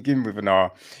 it begins with an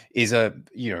R, is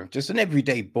just an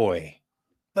everyday boy,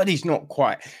 but he's not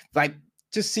quite, like,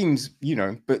 just seems,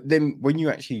 but then when you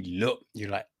actually look, you're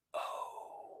like,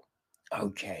 oh,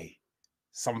 okay,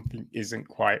 something isn't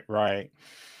quite right.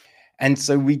 And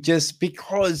so we just,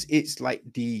 because it's like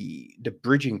the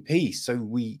bridging piece, so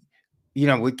we're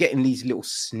getting these little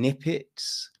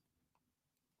snippets,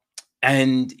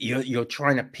 and you're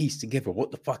trying to piece together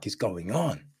what the fuck is going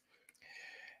on.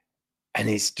 And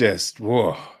it's just,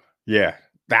 whoa, yeah,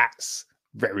 that's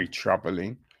very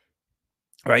troubling.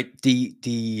 Right? The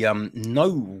No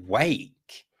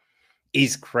Wake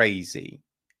is crazy.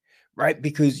 Right?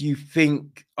 Because you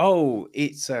think, oh,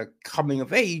 it's a coming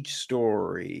of age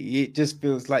story. It just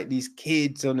feels like these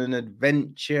kids on an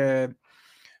adventure.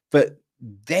 But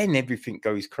then everything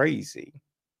goes crazy.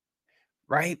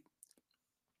 Right?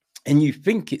 And you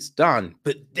think it's done.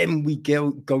 But then we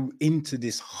go into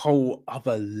this whole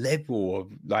other level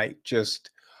of like,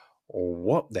 just,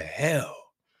 what the hell?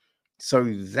 So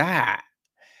that,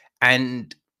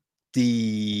 and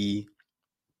the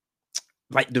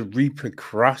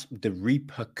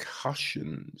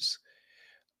repercussions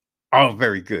are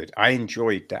very good. I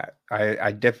enjoyed that.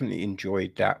 I definitely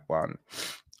enjoyed that one.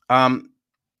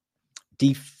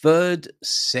 The third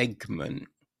segment,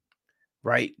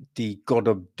 right? The God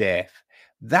of Death.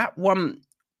 That one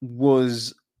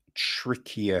was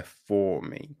trickier for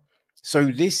me. So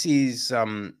this is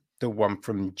the one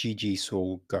from Gigi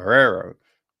Saul Guerrero.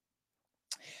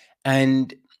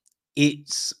 And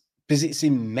it's because it's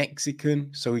in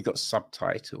Mexican, so we got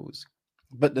subtitles,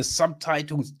 but the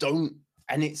subtitles don't,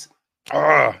 and it's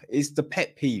the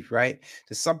pet peeve, right?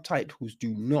 The subtitles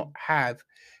do not have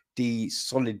the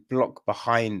solid block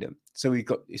behind them, so we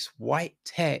got this white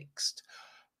text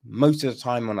most of the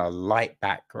time on a light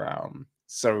background,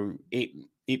 so it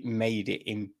made it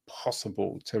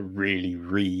impossible to really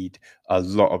read a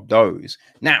lot of those.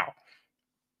 Now,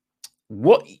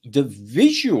 what the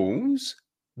visuals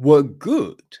were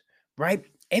good, right?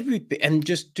 Every bit, and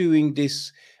just doing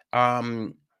this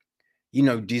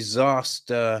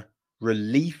disaster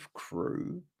relief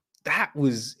crew, that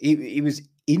was it was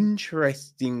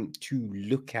interesting to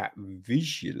look at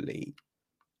visually,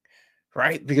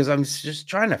 right? Because I'm just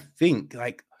trying to think,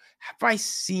 like, have I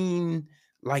seen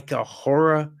like a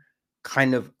horror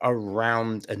kind of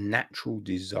around a natural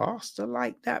disaster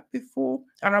like that before?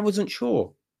 And I wasn't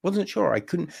sure. I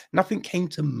couldn't, nothing came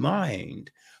to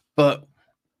mind. But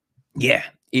yeah,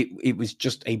 it was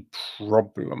just a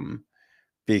problem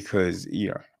because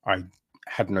I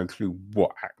had no clue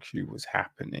what actually was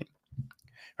happening.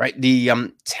 Right? The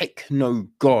Techno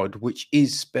God, which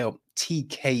is spelled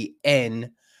TKNOGD.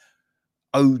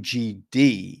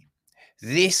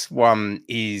 This one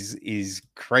is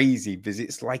crazy because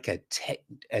it's like a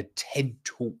TED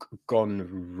talk gone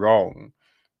wrong.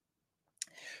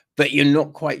 But you're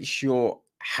not quite sure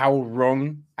how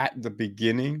wrong at the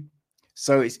beginning.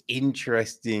 So it's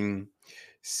interesting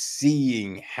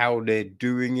seeing how they're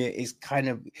doing it. It's kind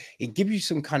of, it gives you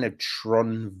some kind of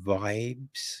Tron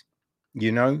vibes,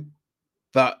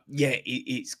 But yeah,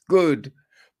 it's good,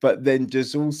 but then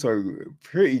just also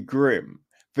pretty grim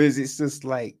because it's just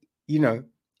like,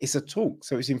 it's a talk,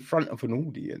 so it's in front of an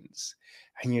audience,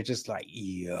 and you're just like,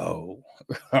 yo,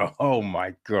 oh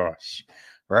my gosh,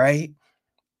 right?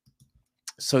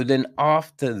 So then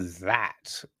after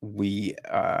that, we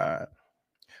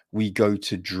go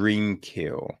to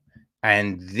Dreamkill,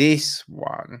 and this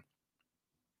one,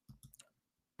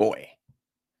 boy,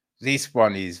 this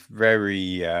one is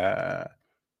very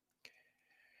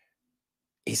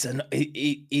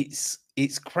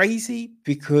it's crazy,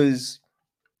 because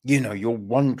you're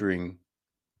wondering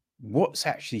what's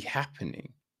actually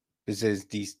happening, because there's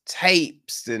these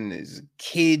tapes and there's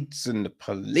kids and the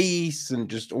police and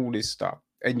just all this stuff,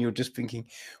 and you're just thinking,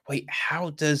 wait, how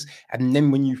does, and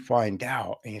then when you find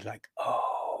out and you're like,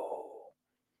 oh,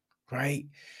 right,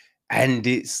 and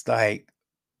it's like,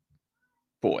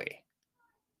 boy,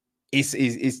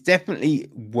 it's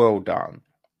definitely well done.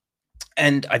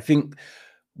 And I think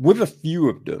with a few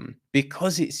of them,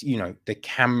 because it's the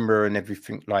camera and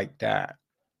everything like that,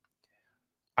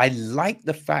 I like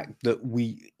the fact that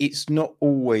it's not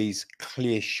always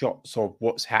clear shots of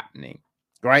what's happening,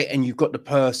 right? And you've got the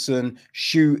person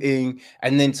shooting,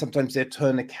 and then sometimes they'll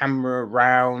turn the camera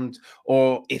around,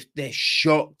 or if they're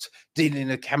shocked, then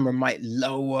the camera might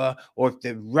lower, or if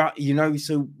they're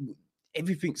so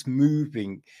everything's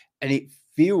moving, and it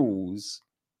feels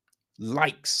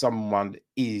like someone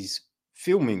is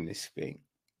filming this thing,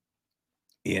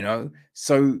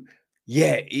 so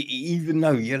yeah, even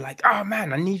though you're like, oh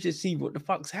man, I need to see what the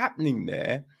fuck's happening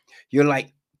there, you're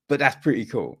like, but that's pretty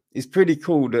cool. It's pretty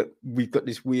cool that we've got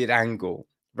this weird angle,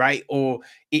 right? Or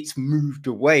it's moved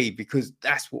away, because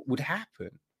that's what would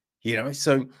happen,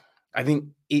 so I think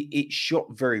it's shot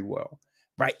very well,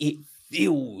 right? It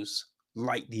feels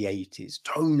like the 80s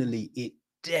tonally. It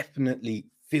definitely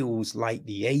feels like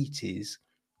the 80s.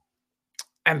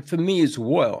 And for me as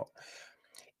well,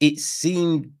 it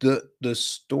seemed that the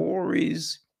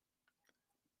stories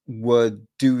were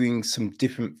doing some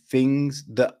different things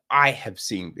that I have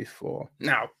seen before.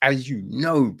 Now, as you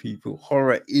know, people,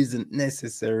 horror isn't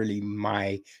necessarily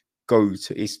my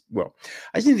go-to. It's, well,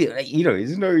 I think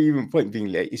there's no even point being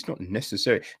late. It's not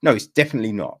necessary. No, it's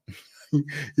definitely not.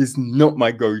 It's not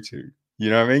my go-to. You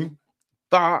know what I mean?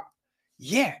 But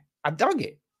yeah, I dug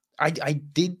it. I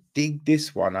did dig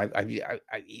this one.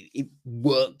 It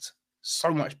worked so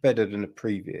much better than the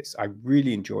previous. I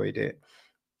really enjoyed it.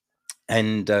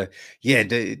 And yeah,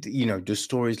 the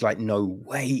stories like No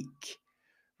Wake,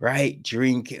 right?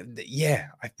 Yeah,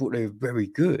 I thought they were very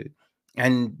good.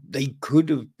 And they could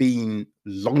have been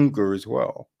longer as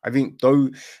well. I think, though,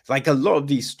 like a lot of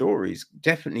these stories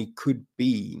definitely could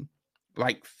be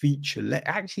like feature length.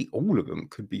 Actually, all of them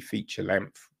could be feature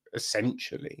length,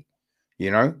 essentially.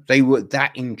 They were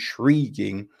that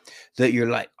intriguing that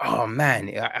you're like, oh man,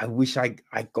 I wish I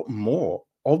got more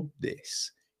of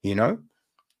this, you know?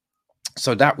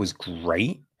 So that was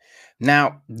great.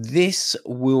 Now, this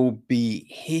will be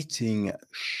hitting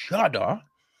Shudder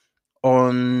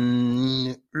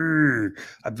on,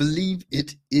 I believe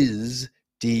it is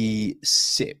the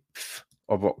 6th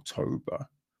of October,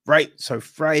 right? So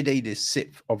Friday, the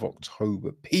 6th of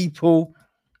October. People,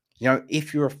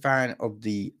 if you're a fan of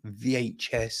the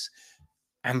VHS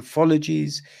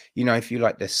anthologies, if you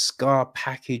like the Scar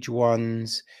package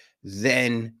ones,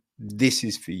 then this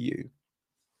is for you.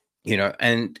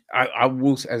 And I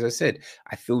will, as I said,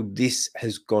 I feel this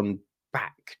has gone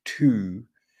back to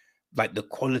like the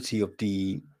quality of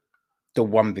the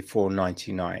one before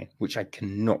 99, which I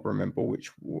cannot remember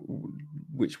which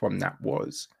one that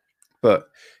was. But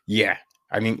yeah,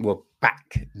 I mean, we're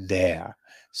back there.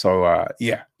 So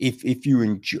yeah, if you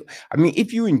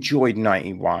enjoyed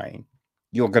 91,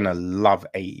 you're gonna love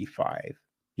 85.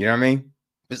 You know what I mean?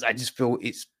 Because I just feel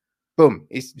it's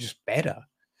just better.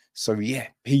 So yeah,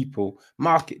 people,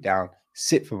 mark it down.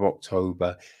 6th of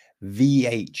October,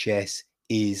 VHS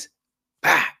is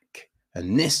back,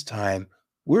 and this time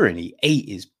we're in the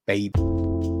 80s, baby.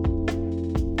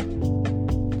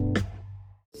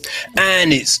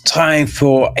 And it's time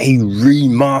for a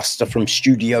remaster from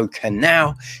Studio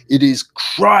Canal. It is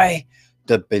Cry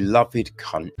the Beloved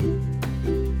Country.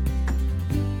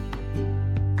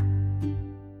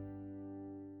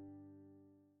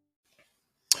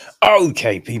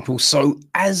 Okay, people. So,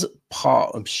 as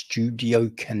part of Studio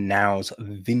Canal's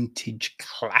vintage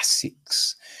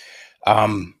classics,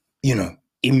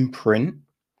 imprint,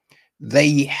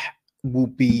 they will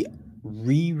be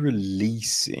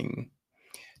re-releasing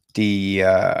the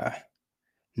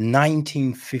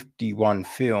 1951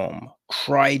 film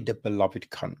Cry the Beloved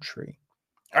Country.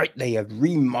 All right, they have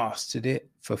remastered it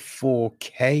for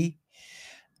 4K,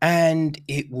 and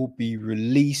it will be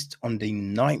released on the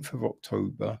 9th of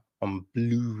October on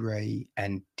Blu-ray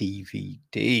and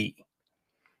DVD.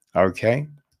 Okay,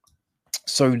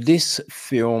 so this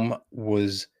film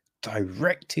was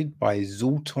directed by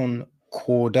Zoltan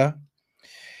Korda.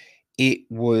 It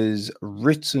was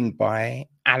written by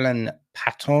Alan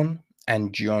Patton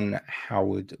and John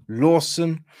Howard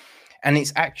Lawson, and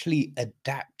it's actually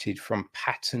adapted from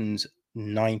Patton's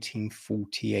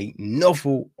 1948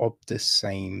 novel of the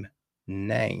same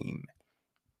name.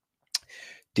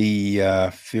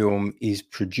 The film is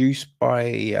produced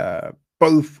by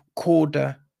both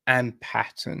Korda and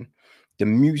Patton. The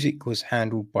music was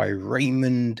handled by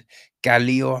Raymond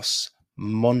Gallegos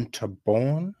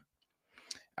Montalban.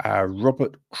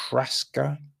 Robert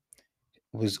Krasker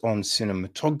was on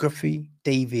cinematography.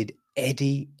 David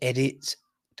Eddy edits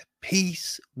the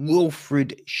piece.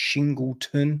 Wilfred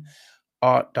Shingleton,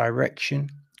 art direction.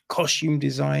 Costume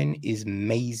design is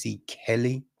Maisie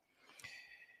Kelly.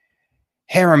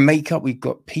 Hair and makeup, we've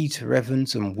got Peter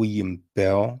Evans and William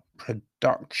Bell.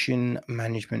 Production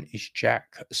management is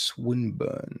Jack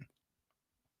Swinburne.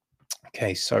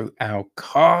 Okay, so our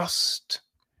cast,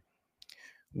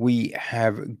 we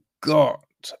have got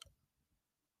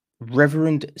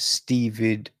Reverend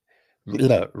Stephen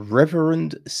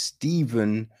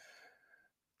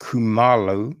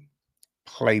Khumalo,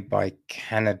 played by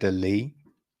Canada Lee.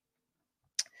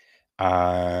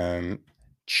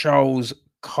 Charles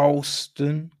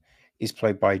Colston is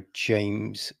played by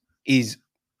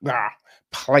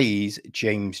plays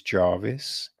James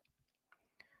Jarvis.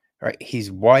 Right,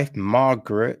 his wife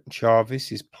Margaret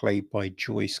Jarvis is played by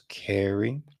Joyce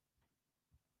Carey.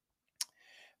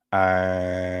 Who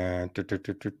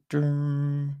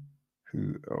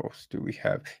else do we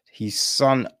have? His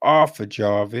son Arthur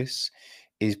Jarvis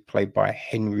is played by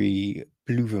Henry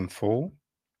Blumenthal.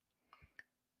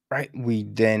 Right, we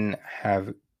then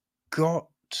have got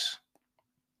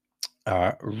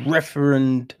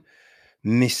Reverend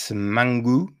Miss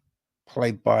Mangu,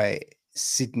 played by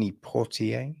Sidney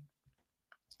Poitier.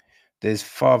 There's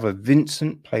Father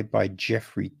Vincent, played by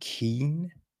Jeffrey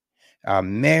Keane.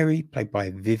 Mary, played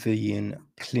by Vivian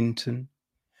Clinton.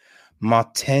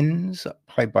 Martens,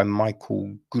 played by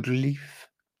Michael Goodleaf.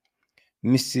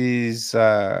 Mrs.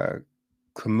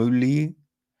 Kamuli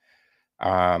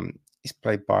is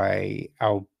played by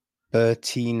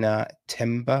Albertina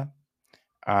Temba.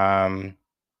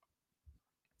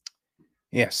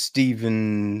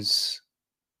 Stephen's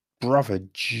brother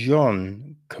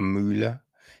John Kamula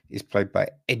is played by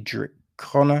Edric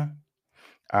Connor,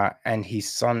 and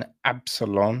his son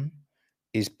Absalom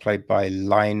is played by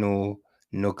Lionel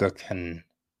Nogakan.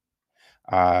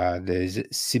 There's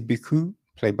Sibiku,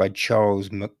 played by Charles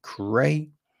McRae.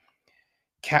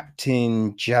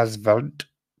 Captain Jasvald,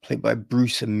 played by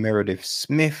Bruce and Meredith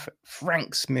Smith.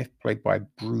 Frank Smith, played by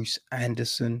Bruce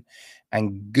Anderson.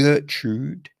 And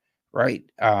Gertrude, right,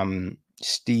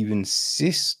 Stephen's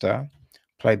sister,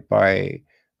 played by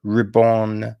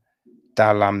Ribbon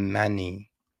Dalamani.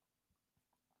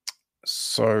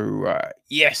 So,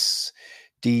 yes,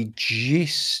 the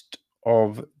gist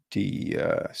of the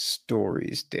story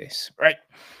is this, right?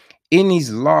 In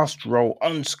his last role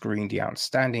on screen, the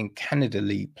outstanding Canada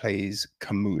Lee plays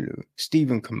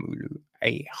Stephen Kamulu,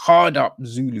 a hard-up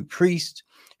Zulu priest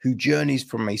who journeys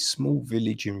from a small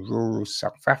village in rural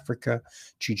South Africa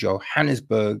to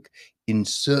Johannesburg in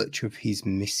search of his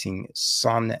missing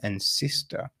son and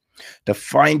sister. The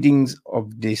findings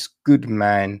of this good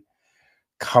man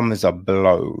come as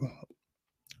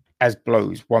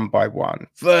blows one by one.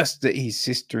 First, that his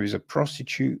sister is a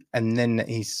prostitute, and then that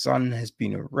his son has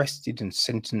been arrested and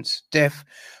sentenced to death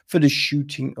for the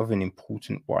shooting of an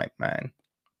important white man.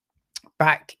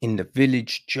 Back in the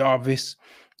village, Jarvis,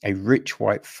 a rich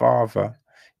white father,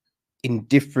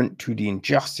 indifferent to the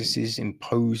injustices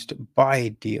imposed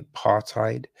by the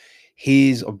apartheid,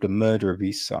 hears of the murder of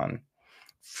his son.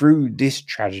 Through this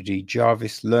tragedy,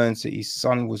 Jarvis learns that his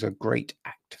son was a great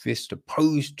activist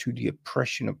opposed to the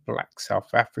oppression of Black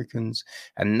South Africans,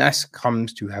 and thus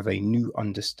comes to have a new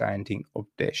understanding of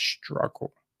their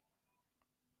struggle.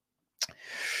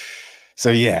 So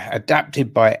yeah,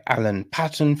 adapted by Alan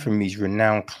Patton from his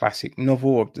renowned classic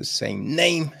novel of the same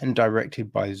name and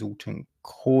directed by Zoltan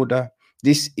Korda.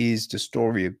 This is the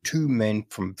story of two men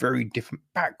from very different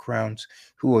backgrounds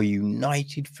who are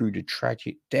united through the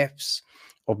tragic deaths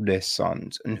of their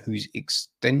sons, and whose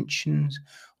extensions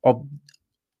of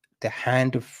the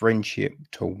hand of friendship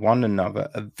to one another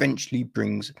eventually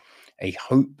brings a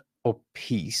hope of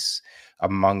peace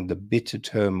among the bitter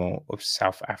turmoil of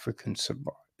South African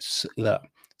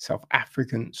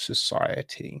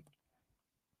society.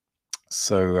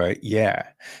 So yeah,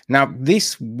 now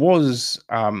this was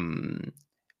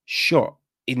shot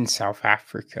in South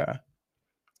Africa,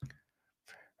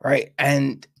 right?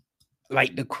 And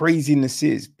like the craziness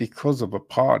is because of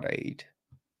apartheid,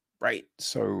 right?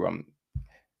 So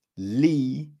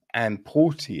Lee and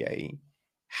Portier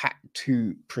had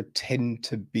to pretend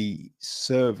to be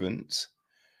servants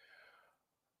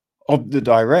of the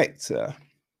director.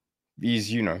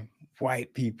 These, you know,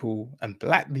 white people and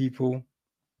black people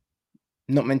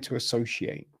not meant to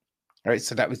associate, right?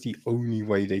 So that was the only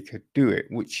way they could do it,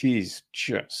 which is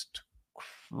just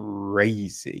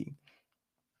crazy.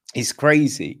 It's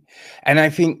crazy. And I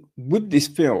think with this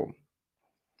film,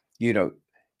 you know,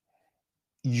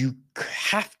 you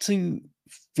have to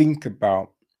think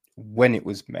about when it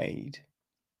was made,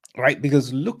 right?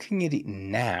 Because looking at it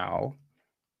now,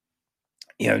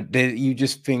 you know, you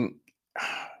just think,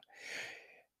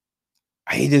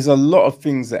 hey, there's a lot of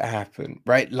things that happen,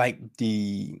 right? Like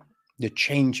the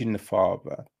change in the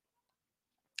father.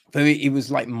 But it was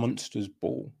like Monsters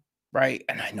Ball, right?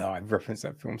 And I know I reference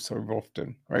that film so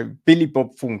often, right? Billy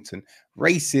Bob Thornton,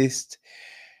 racist,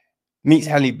 meets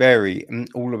Halle Berry, and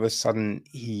all of a sudden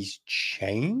he's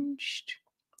changed,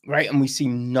 right? And we see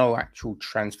no actual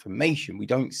transformation. We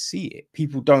don't see it.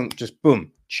 People don't just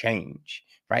boom change,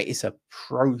 right? It's a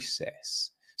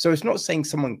process. So it's not saying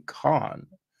someone can't,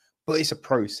 but it's a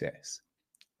process,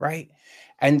 right?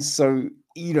 And so,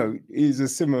 you know, it's a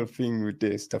similar thing with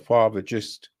this. The father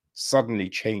just suddenly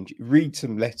changes, reads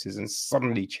some letters and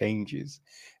suddenly changes.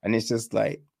 And it's just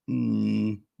like,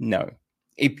 no.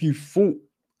 If you thought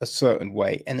a certain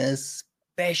way, and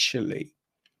especially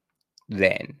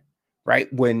then,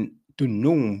 right, when the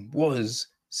norm was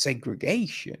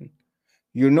segregation,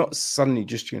 you're not suddenly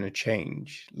just going to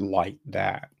change like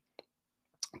that.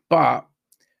 But,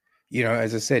 you know,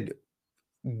 as I said,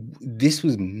 this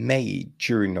was made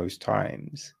during those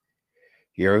times,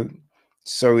 you know,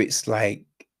 so it's like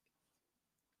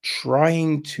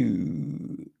trying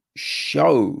to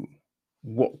show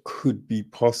what could be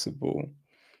possible.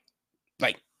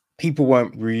 Like people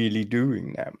weren't really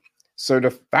doing that. So the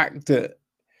fact that,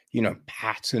 you know,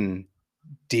 Patton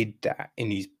did that in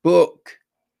his book,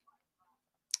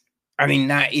 I mean,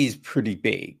 that is pretty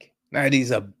big. That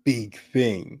is a big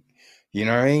thing. You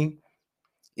know what I mean?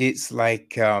 It's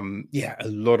like, yeah, a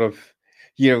lot of,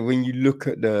 you know, when you look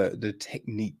at the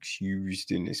techniques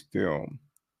used in this film,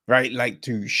 right? Like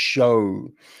to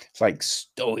show like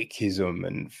stoicism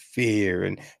and fear,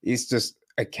 and it's just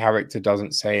a character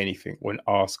doesn't say anything when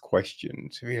asked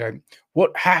questions. You know,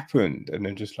 what happened? And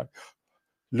then just like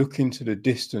look into the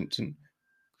distance and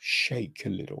shake a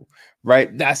little,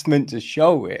 right? That's meant to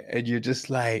show it. And you're just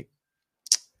like,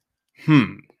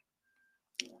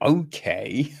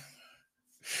 okay.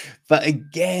 But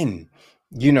again,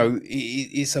 you know,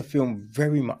 it's a film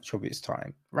very much of its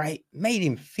time, right? Made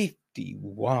in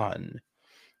 51,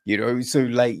 you know, so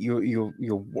like you're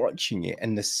watching it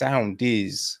and the sound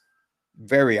is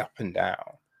very up and down,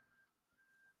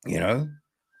 you know,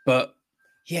 but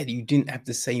yeah, you didn't have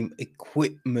the same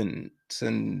equipment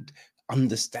and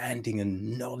understanding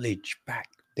and knowledge back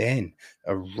then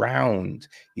around,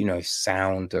 you know,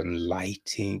 sound and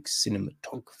lighting,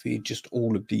 cinematography, just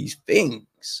all of these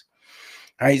things.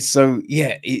 Right. So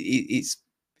yeah, it's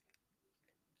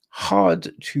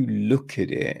hard to look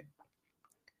at it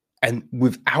and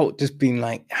without just being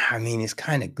like, I mean, it's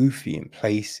kind of goofy in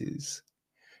places.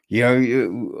 You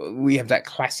know, we have that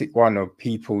classic one of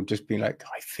people just being like,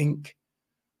 I think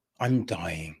I'm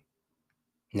dying.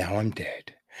 Now I'm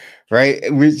dead. Right.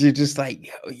 Which you're just like,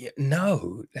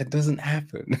 no, that doesn't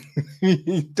happen.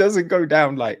 It doesn't go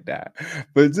down like that.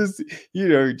 But just, you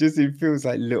know, just it feels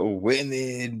like Little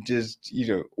Women, just, you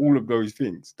know, all of those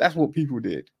things. That's what people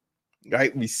did.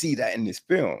 Right. We see that in this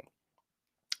film.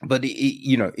 But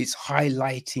you know, it's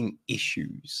highlighting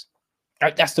issues.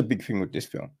 That's the big thing with this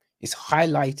film. It's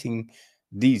highlighting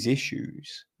these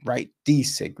issues, right?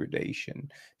 Desegregation,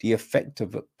 the effect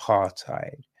of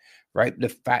apartheid, right? The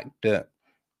fact that,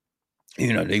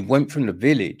 you know, they went from the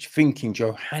village thinking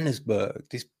Johannesburg,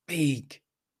 this big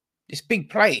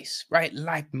place, right?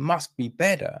 Life must be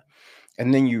better.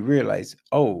 And then you realize,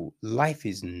 oh, life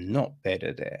is not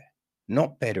better there.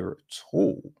 Not better at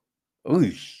all.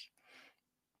 Ooh.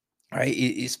 Right?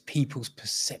 It's people's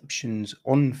perceptions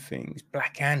on things,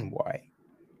 black and white.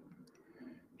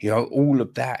 You know, all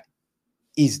of that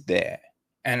is there.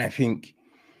 And I think,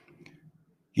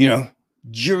 you know,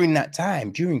 during that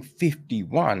time, during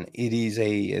 51, it is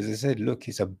as I said, look,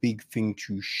 it's a big thing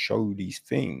to show these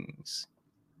things,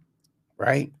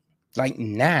 right? Like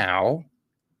now,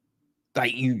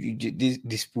 like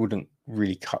this wouldn't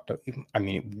really cut the, I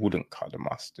mean, it wouldn't cut the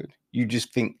mustard. You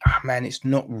just think, oh man, it's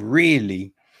not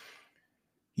really,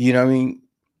 you know, I mean,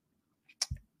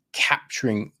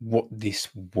 capturing what this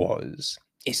was.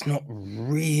 It's not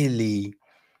really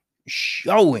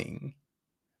showing,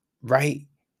 right,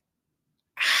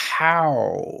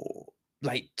 how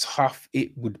like tough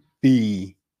it would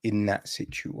be in that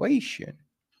situation.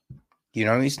 You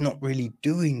know, it's not really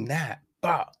doing that.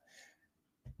 But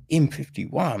in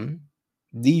 51,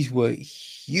 these were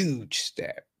huge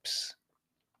steps.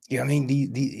 You know what I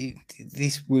mean?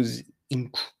 This was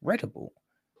incredible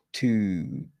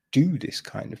to do this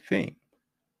kind of thing.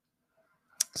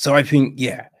 So I think,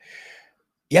 yeah,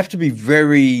 you have to be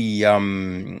very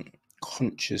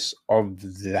conscious of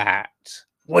that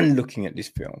when looking at this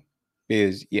film,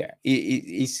 because yeah,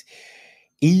 it's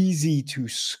easy to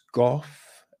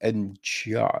scoff and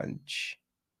judge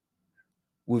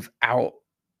without,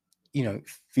 you know,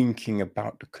 thinking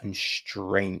about the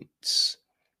constraints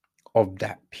of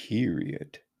that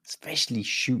period, especially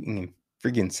shooting in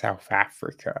friggin' South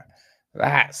Africa.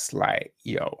 That's like,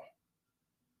 yo,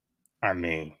 I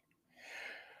mean,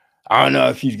 I don't know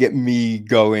if you'd get me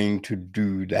going to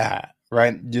do that,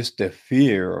 right? Just the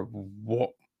fear of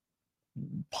what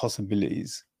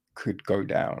possibilities could go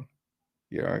down,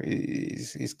 you know,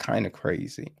 is kind of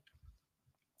crazy.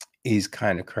 Is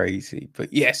kind of crazy.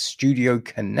 But yes, Studio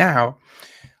Canal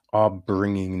are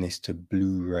bringing this to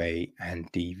Blu-ray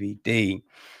and DVD.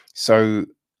 So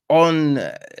on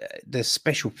the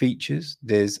special features,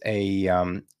 there's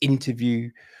a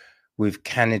interview with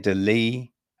Canada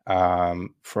Lee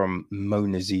from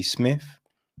Mona Z. Smith,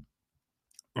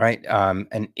 right?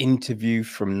 An interview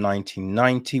from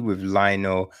 1990 with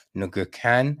Lionel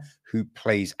Nguyen, who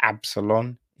plays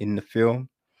Absalom in the film.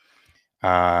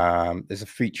 There's a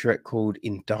featurette called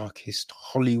In Darkest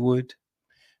Hollywood.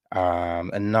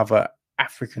 Another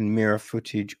African mirror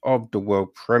footage of the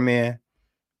world premiere.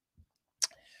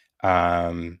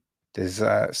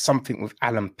 There's something with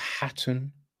Alan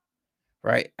Patton,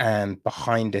 right? And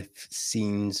behind the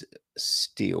scenes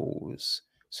stills.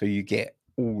 So you get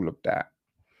all of that,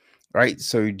 right?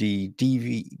 So the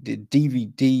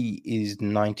DVD is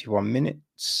 91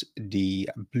 minutes. The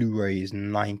Blu-ray is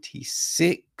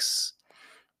 96.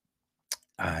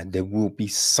 There will be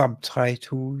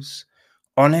subtitles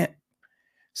on it.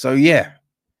 So yeah,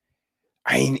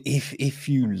 I mean, if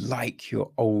you like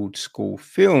your old school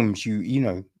films, you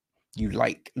know, you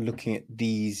like looking at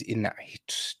these in that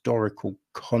historical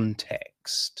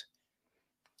context,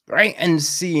 right? And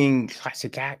seeing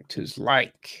classic actors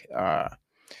like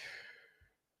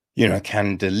you know,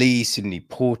 Canada Lee, Sidney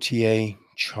Poitier,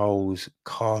 Charles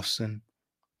Carson,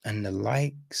 and the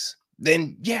likes,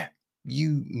 then yeah,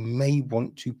 you may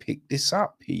want to pick this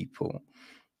up, people.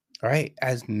 Right?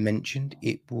 As mentioned,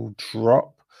 it will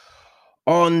drop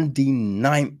on the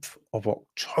 9th of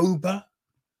October.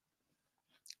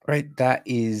 Right? That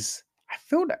is, I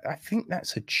think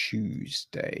that's a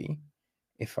Tuesday,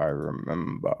 if I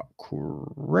remember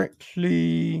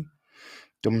correctly.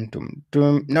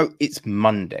 No, it's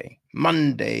Monday.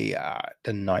 Monday,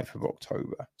 the 9th of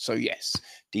October. So yes,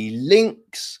 the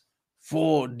links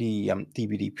for the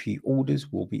DVD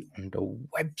pre-orders will be on the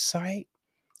website,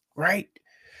 right?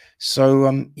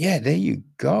 So yeah, there you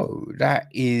go. That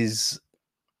is,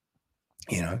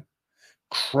 you know,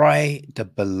 Cry the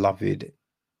Beloved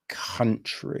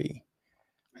Country.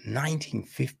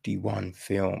 1951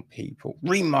 film, people.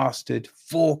 Remastered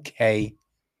 4K.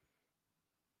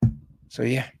 So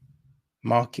yeah,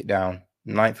 mark it down.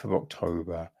 9th of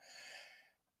October.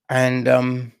 And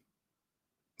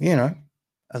you know,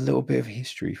 a little bit of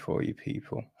history for you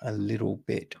people. A little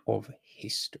bit of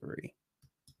history.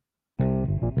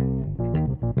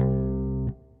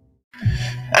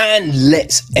 And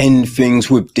let's end things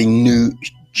with the new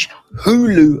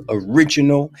Hulu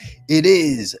original. It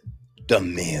is The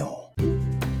Mill.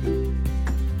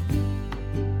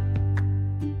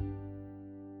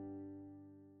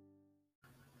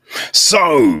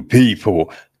 So,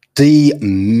 people, The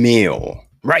Mill,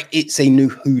 right? It's a new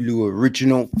Hulu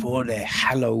original for their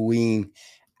Halloween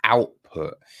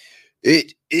output.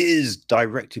 It is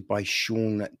directed by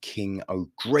Sean King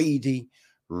O'Grady,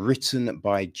 written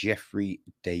by Jeffrey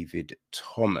David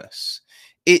Thomas.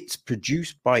 It's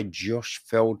produced by Josh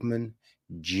Feldman,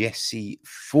 Jesse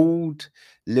Fuld,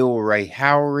 Lil Ray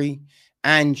Howery,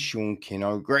 and Sean King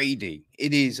O'Grady.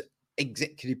 It is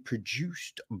executive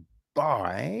produced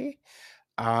by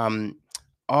R.B.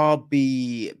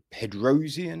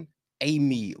 Pedrosian,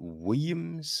 Amy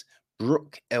Williams,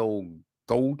 Brooke L.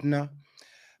 Goldner,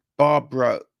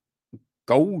 Barbara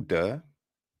Golder,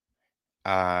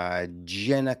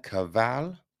 Jenna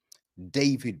Caval,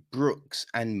 David Brooks,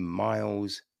 and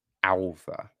Miles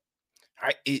Alva.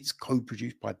 Right, it's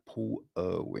co-produced by Paul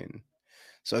Irwin.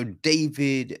 So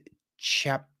David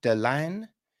Chapdelaine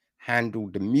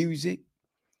handled the music.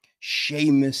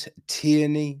 Seamus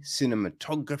Tierney,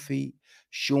 cinematography.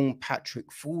 Sean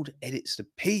Patrick Ford edits the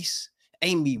piece.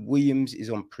 Amy Williams is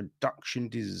on production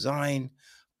design.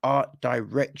 Art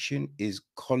direction is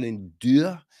Colin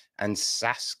Dürr and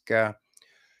Saskia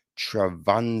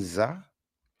Travanza.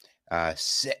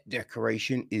 Set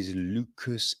decoration is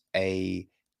Lucas A.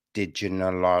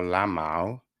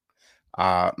 DiGirolamo.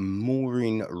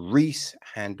 Maureen Reese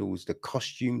handles the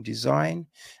costume design,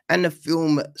 and the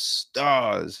film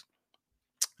stars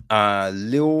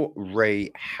Lil Ray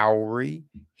Howery.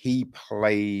 He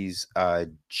plays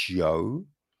Joe.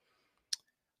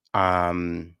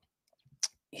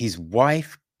 His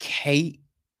wife Kate,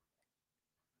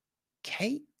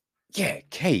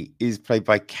 is played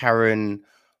by Karen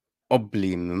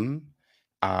Obliman.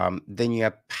 Then you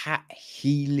have Pat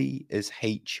Healy as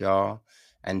HR,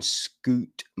 and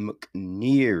Scoot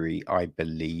McNeary, I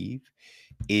believe,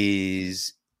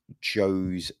 is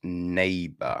Joe's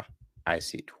neighbor,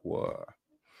 as it were.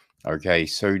 Okay,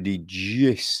 so the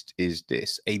gist is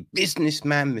this. A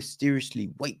businessman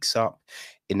mysteriously wakes up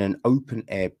in an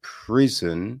open-air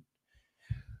prison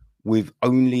with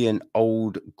only an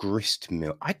old grist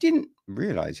mill. I didn't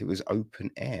realize it was open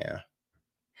air.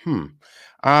 In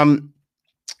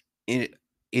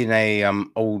a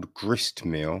old grist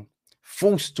mill,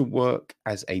 forced to work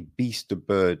as a beast of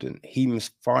burden, he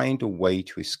must find a way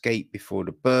to escape before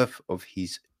the birth of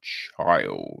his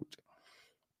child.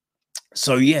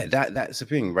 So yeah, that's the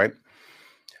thing, right?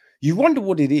 You wonder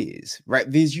what it is, right?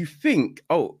 Because you think,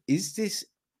 oh, is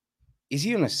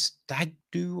he on a stag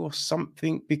do or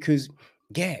something? Because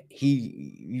yeah,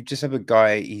 you just have a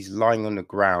guy, he's lying on the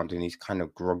ground and he's kind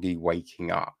of groggy waking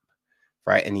up,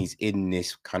 right? And he's in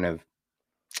this kind of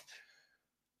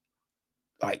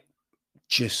like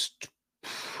just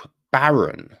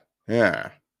barren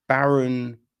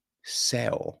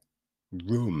cell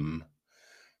room,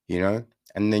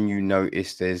 and then you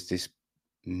notice there's this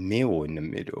mill in the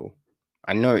middle.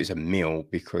 I know it's a mill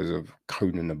because of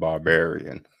Conan the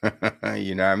Barbarian.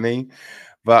 You know what I mean?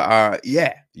 But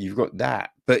yeah, you've got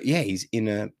that. But yeah, he's in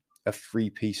a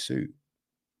three-piece suit.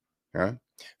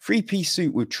 Three-piece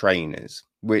suit with trainers,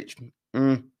 which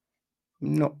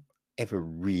not ever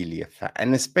really a fact,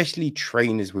 and especially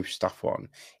trainers with stuff on.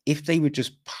 If they were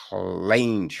just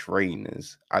plain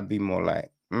trainers, I'd be more like,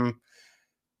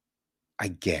 I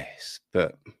guess,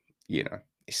 but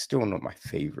it's still not my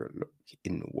favorite look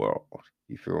in the world.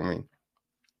 You feel me?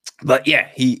 But yeah,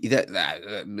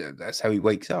 that's how he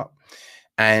wakes up,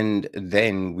 and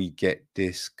then we get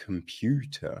this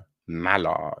computer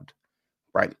Mallard,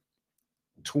 right,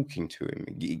 talking to him,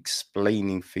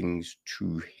 explaining things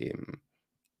to him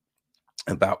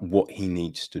about what he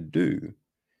needs to do,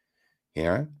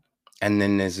 and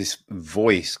then there's this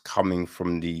voice coming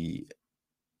from the,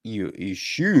 you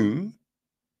assume,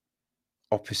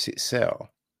 opposite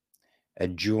cell,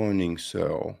 adjoining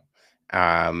cell,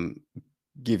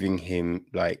 giving him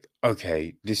like,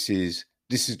 okay, this is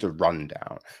the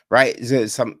rundown, right?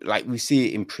 There's some, like, we see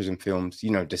it in prison films, the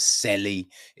cellie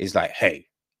is like, hey,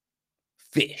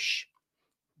 fish,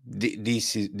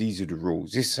 these are the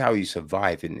rules. This is how you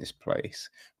survive in this place,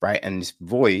 right? And this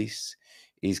voice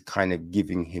is kind of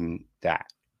giving him that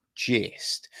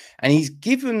gist, and he's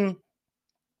given,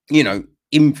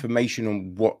 information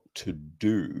on what to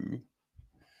do,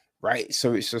 right?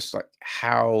 So it's just like,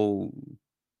 how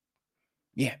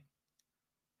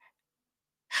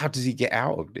does he get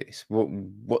out of this?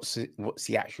 What's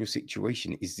the actual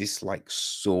situation? Is this like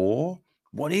Saw?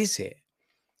 What is it?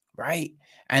 Right?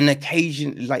 And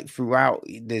occasionally, like throughout,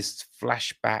 there's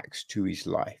flashbacks to his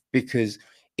life, because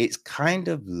it's kind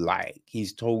of like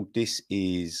he's told this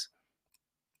is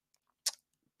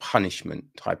punishment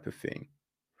type of thing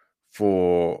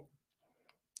for,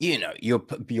 your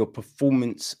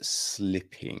performance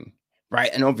slipping, right?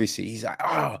 And obviously he's like,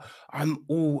 oh,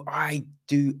 I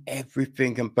do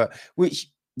everything, but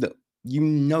which, look,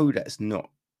 that's not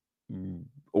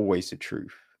always the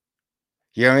truth.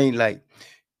 You know what I mean? Like,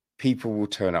 people will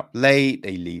turn up late,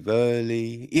 they leave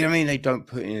early, you know what I mean? They don't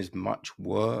put in as much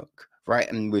work, right?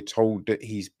 And we're told that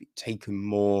he's taken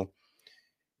more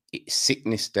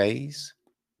sickness days.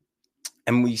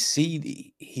 And we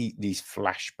see these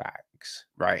flashbacks,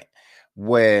 right?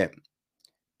 Where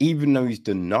even though he's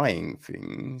denying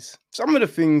things, some of the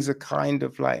things are kind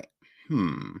of like,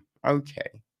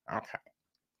 okay.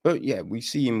 But yeah, we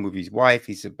see him with his wife.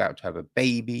 He's about to have a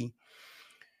baby.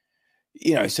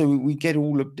 So we get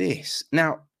all of this.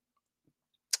 Now,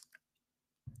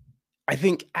 I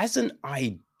think as an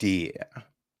idea,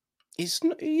 it's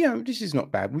not, this is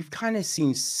not bad. We've kind of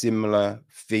seen similar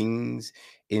things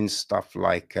in stuff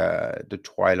like the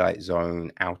Twilight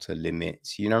Zone, Outer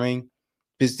Limits, you know what I mean?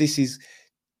 Because this is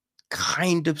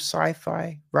kind of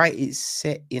sci-fi, right? It's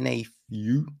set in a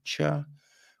future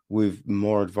with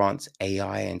more advanced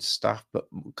AI and stuff, but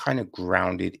kind of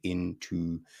grounded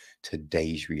into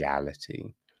today's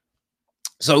reality.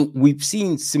 So we've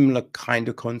seen similar kind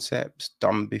of concepts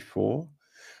done before,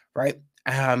 right?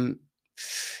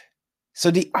 So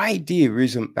the idea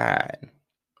isn't bad.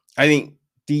 I think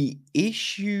the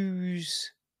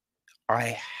issues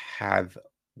I have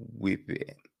with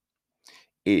it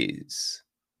is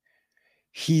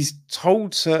he's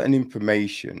told certain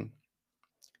information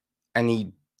and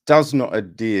he does not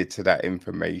adhere to that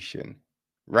information,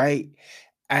 right?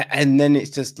 And then it's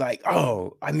just like,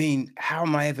 oh, I mean, how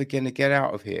am I ever going to get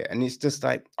out of here? And it's just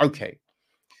like, okay,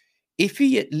 if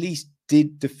he at least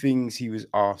did the things he was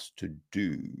asked to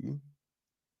do,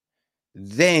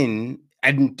 then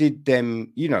and did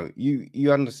them, you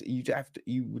understand,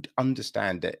 you would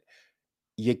understand that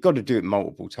you got to do it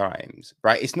multiple times,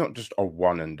 right? It's not just a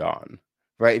one and done,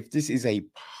 right? If this is a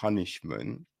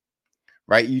punishment,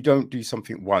 right, you don't do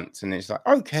something once and it's like,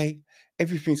 okay,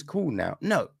 everything's cool now.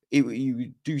 No, you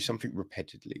would do something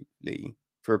repetitively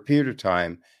for a period of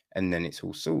time and then it's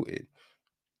all sorted.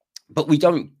 But we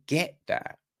don't get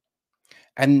that.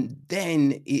 And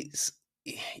then it's,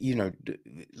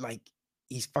 like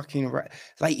he's fucking around.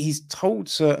 Like he's told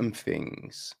certain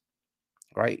things,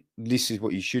 right? This is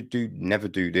what you should do. Never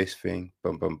do this thing.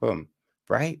 Boom, boom, boom.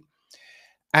 Right.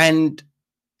 And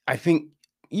I think,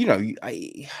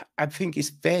 I think it's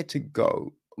fair to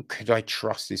go, could I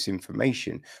trust this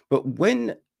information? But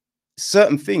when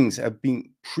certain things have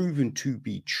been proven to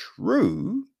be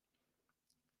true,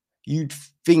 you'd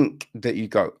think that you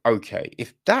go, okay,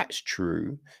 if that's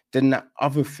true, then that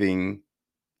other thing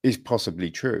is possibly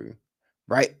true,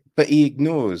 right? But he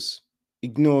ignores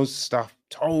stuff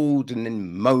told and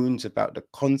then moans about the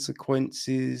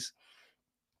consequences.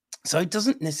 So it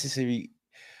doesn't necessarily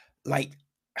like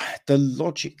the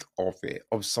logic of it,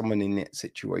 of someone in that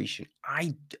situation.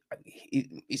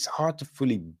 It's hard to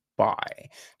fully buy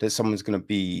that someone's going to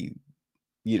be,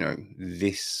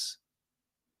 this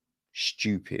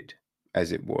stupid,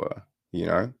 as it were,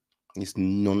 it's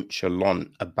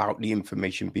nonchalant about the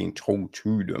information being told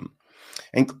to them.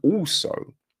 And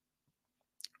also,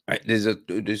 there's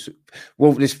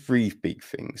three big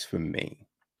things for me.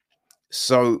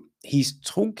 So he's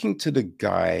talking to the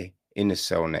guy in the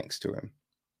cell next to him,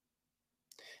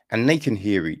 and they can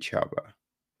hear each other,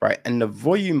 right? And the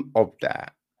volume of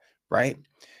that, right?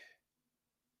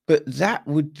 But that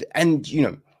would, and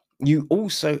you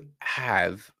also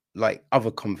have like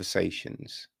other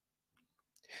conversations.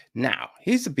 Now,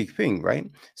 here's the big thing, right?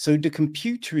 So the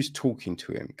computer is talking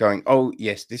to him, going, oh,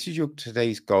 yes, this is your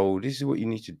today's goal. This is what you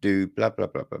need to do, blah, blah,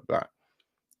 blah, blah, blah.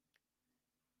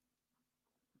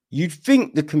 You'd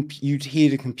think you'd hear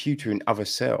the computer in other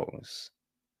cells,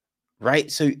 right?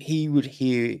 So he would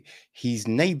hear his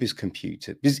neighbor's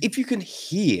computer. Because if you can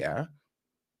hear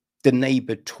the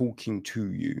neighbor talking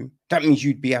to you, that means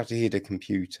you'd be able to hear the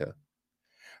computer,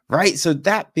 right? So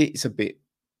that bit's a bit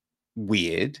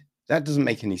weird. That doesn't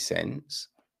make any sense.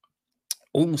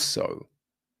 Also,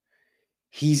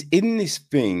 he's in this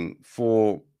thing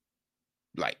for,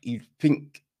 like, you'd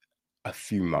think a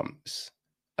few months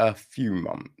at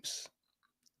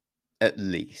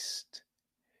least.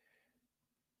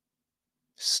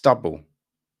 Stubble,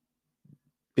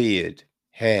 beard,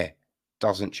 hair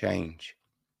doesn't change,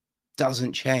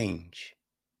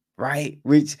 right?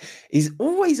 Which is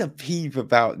always a peeve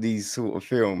about these sort of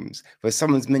films where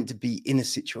someone's meant to be in a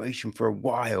situation for a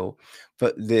while,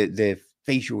 but their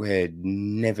facial hair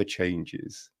never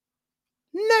changes.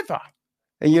 Never.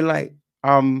 And you're like,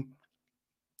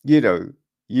 you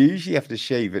usually have to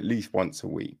shave at least once a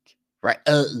week, right?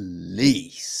 At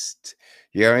least.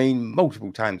 You know what I mean?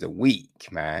 Multiple times a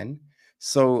week, man.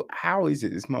 So how is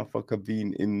it this motherfucker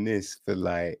been in this for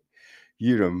like,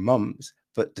 months,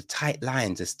 but the tight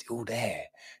lines are still there,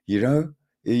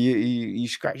 You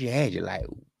scratch your head, you're like,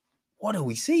 what are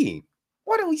we seeing?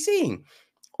 What are we seeing?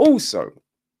 Also,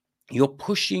 you're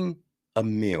pushing a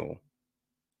meal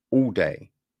all day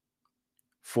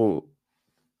for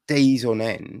days on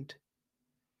end,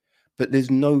 but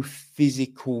there's no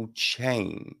physical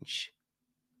change,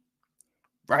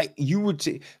 right? You would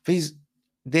say, because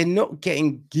they're not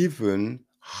getting given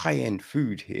high-end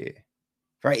food here,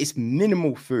 right? It's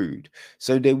minimal food.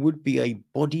 So there would be a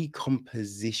body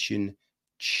composition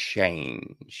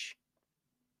change.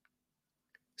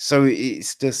 So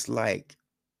it's just like,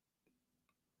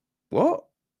 what?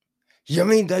 You know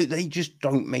what I mean? They just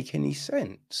don't make any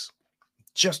sense.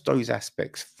 just those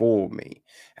aspects for me.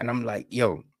 And I'm like,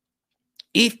 yo,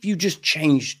 if you just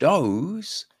change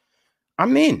those,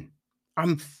 I'm in.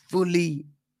 I'm fully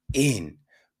in.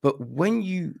 But when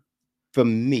you, for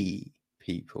me,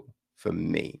 people, for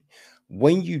me,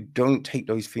 when you don't take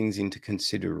those things into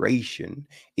consideration,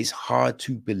 it's hard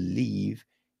to believe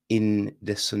in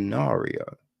the scenario,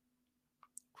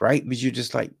 right? Because you're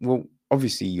just like, well,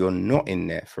 obviously you're not in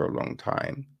there for a long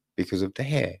time because of the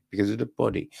hair, because of the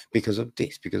body, because of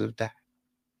this, because of that.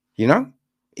 You know,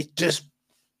 it's just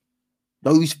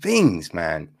those things,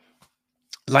 man.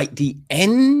 Like the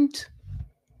end,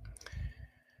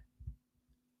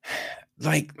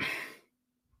 like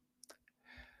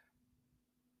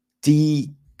the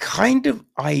kind of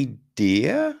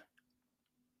idea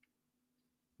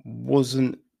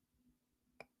wasn't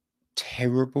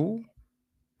terrible.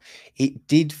 It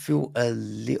did feel a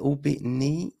little bit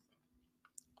neat,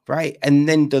 right? And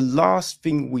then the last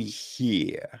thing we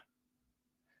hear,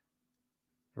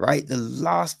 right? The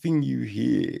last thing you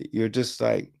hear, you're just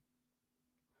like,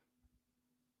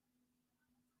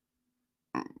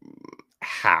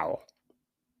 how?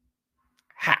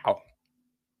 How?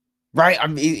 Right? I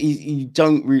mean, you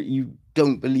don't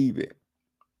believe it.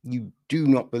 You do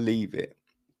not believe it.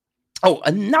 Oh,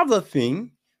 another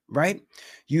thing, right?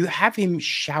 You have him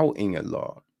shouting a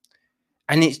lot.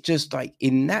 And it's just like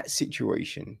in that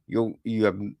situation, you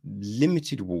have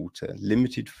limited water,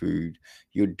 limited food,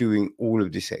 you're doing all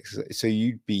of this exercise. So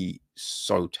you'd be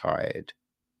so tired,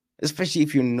 especially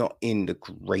if you're not in the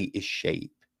greatest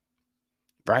shape,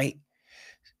 right?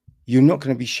 You're not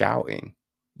going to be shouting.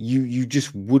 You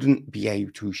just wouldn't be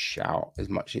able to shout as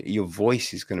much. Your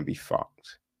voice is going to be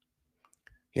fucked.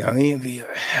 You know what I mean?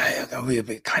 It'll be a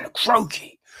bit kind of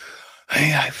croaky.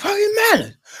 Hey, I fucking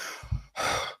man.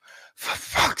 For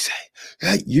fuck's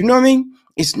sake. You know what I mean?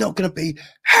 It's not going to be,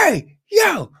 hey,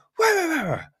 yo,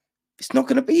 wait. It's not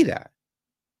going to be that.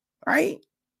 Right?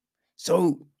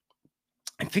 So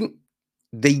I think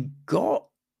they got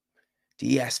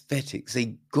the aesthetics,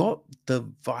 they got the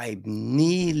vibe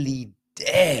nearly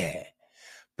there.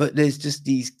 But there's just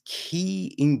these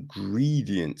key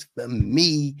ingredients for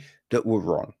me that were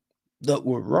wrong.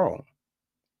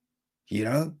 You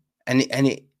know? And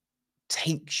it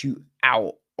takes you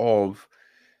out of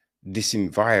this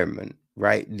environment,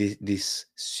 right? This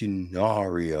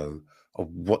scenario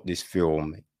of what this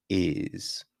film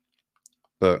is.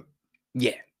 But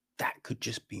yeah, that could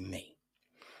just be me,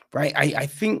 right? I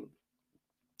think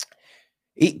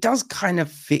it does kind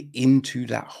of fit into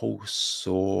that whole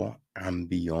Saw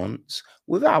ambience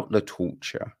without the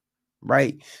torture,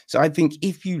 right? So I think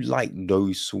if you like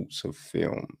those sorts of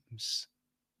films,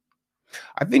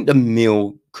 I think The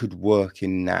Mill could work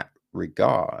in that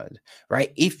regard,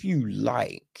 right? If you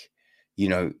like,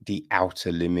 The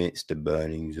Outer Limits, The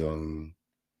Burning Zone,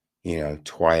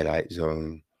 Twilight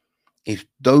Zone, if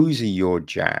those are your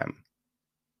jam,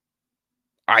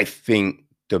 I think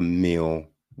The Mill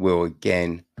will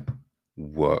again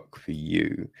work for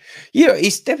you.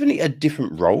 It's definitely a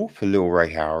different role for Lil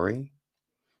Ray Howery,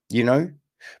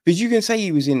 because you can say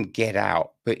he was in Get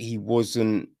Out, but he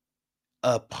wasn't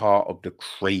a part of the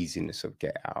craziness of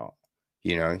Get Out,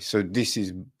 so this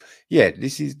is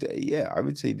I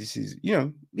would say this is,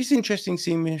 it's interesting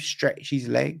seeing him stretch his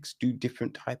legs, do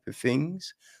different type of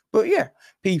things. But yeah,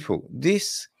 people,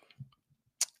 this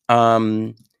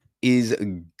is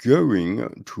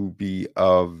going to be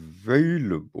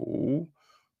available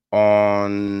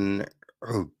on,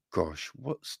 oh gosh,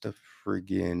 what's the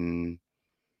friggin'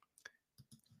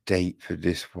 date for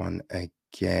this one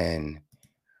again?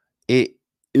 It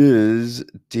is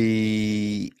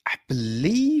I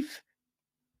believe,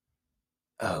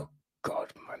 oh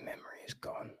God, my memory is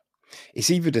gone. It's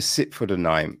either the 6th or the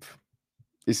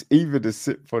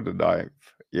 9th.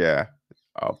 Yeah,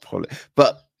 I'll pull it.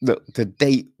 But the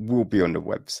date will be on the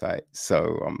website.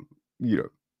 So,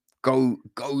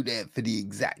 go there for the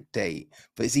exact date.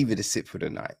 But it's either the 6th or the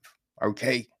 9th.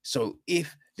 Okay? So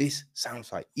if this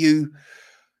sounds like you,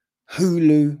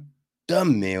 Hulu, The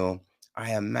Mill,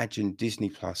 I imagine Disney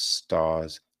Plus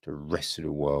stars the rest of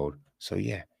the world. So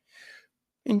yeah,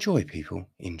 enjoy, people.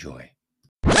 Enjoy.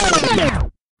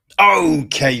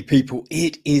 Okay, people,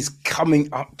 it is coming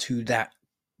up to that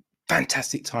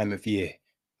fantastic time of year,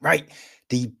 right?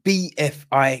 The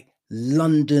BFI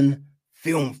London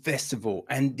Film Festival,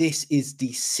 and this is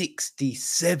the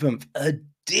 67th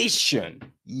edition.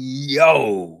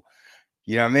 Yo,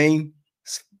 you know what I mean?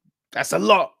 That's a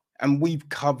lot. And we've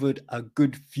covered a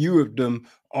good few of them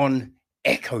on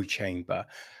Echo Chamber.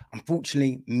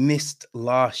 Unfortunately, missed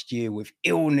last year with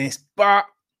illness, but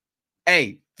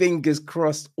hey, fingers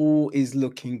crossed, all is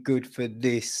looking good for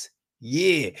this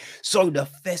Yeah. So the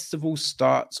festival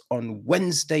starts on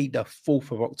Wednesday, the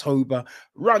 4th of October,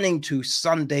 running to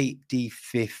Sunday, the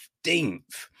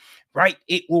 15th. Right?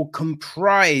 It will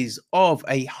comprise of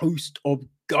a host of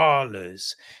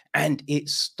galas, and it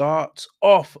starts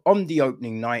off on the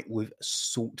opening night with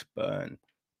Saltburn.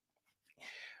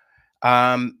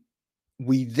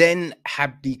 We then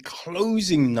have the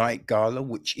closing night gala,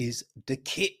 which is The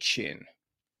Kitchen.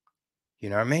 You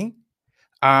know what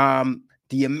I mean?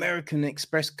 The American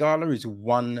Express Gala is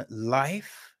One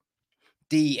Life.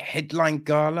 The headline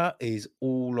gala is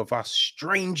All of Us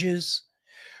Strangers.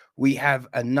 We have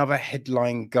another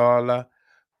headline gala,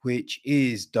 which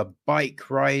is The Bike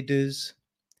Riders.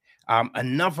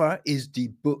 Another is The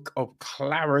Book of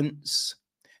Clarence.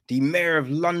 The Mayor of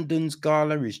London's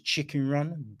gala is Chicken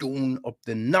Run, Dawn of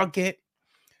the Nugget.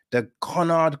 The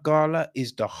Conard Gala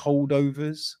is The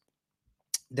Holdovers.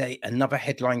 Another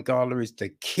headline gala is The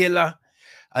Killer.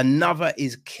 Another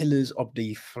is Killers of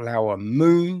the Flower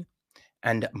Moon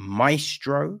and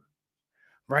Maestro.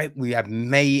 Right? We have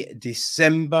May,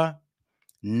 December,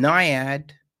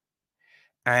 Naiad,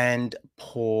 and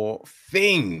Poor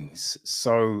Things.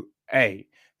 So, hey,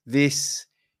 this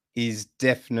is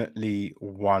definitely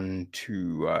one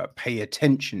to pay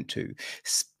attention to,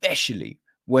 especially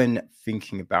when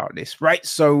thinking about this, right?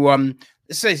 So it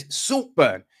says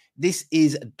Saltburn. This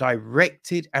is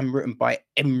directed and written by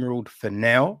Emerald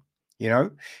Fennell. You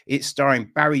know, it's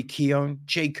starring Barry Keoghan,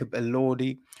 Jacob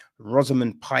Elordi,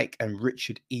 Rosamund Pike, and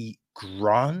Richard E.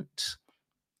 Grant.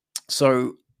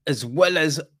 So, as well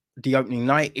as the opening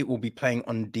night, it will be playing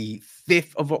on the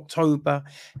 5th of October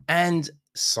and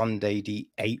Sunday, the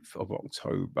 8th of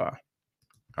October.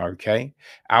 Okay.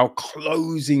 Our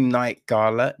closing night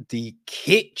gala, The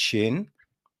Kitchen.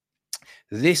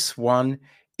 This one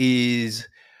is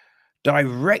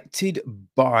directed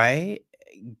by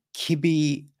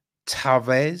Kibi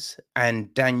Tavez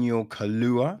and Daniel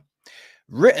Kalua,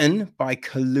 written by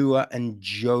Kalua and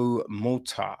Joe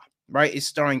Mota. Right? It's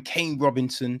starring Kane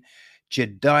Robinson,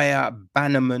 Jediah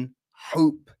Bannerman,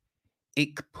 Hope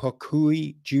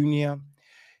Ikpokui Jr.,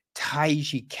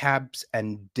 Taiji Cabs,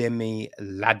 and Demi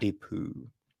Ladipu.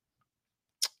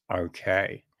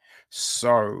 Okay.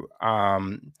 So,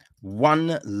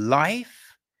 One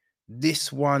Life.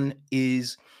 This one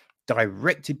is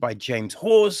directed by James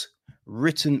Hawes,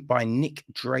 written by Nick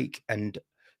Drake and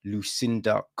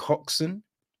Lucinda Coxon,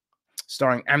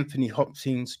 starring Anthony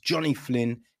Hopkins, Johnny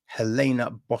Flynn,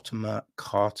 Helena Bottomer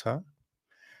Carter.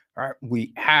 All right,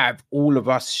 we have All of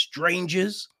Us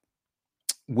Strangers,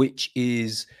 which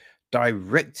is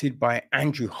directed by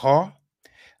Andrew Ha,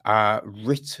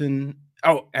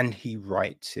 and he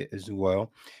writes it as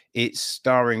well. It's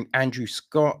starring Andrew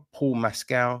Scott, Paul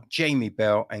Mescal, Jamie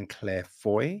Bell, and Claire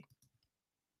Foy.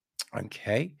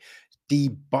 Okay. The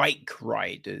Bike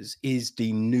Riders is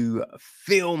the new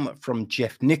film from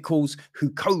Jeff Nichols,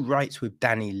 who co-writes with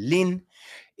Danny Lin.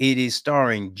 It is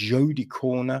starring Jodie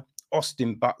Corner,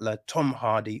 Austin Butler, Tom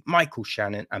Hardy, Michael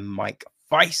Shannon, and Mike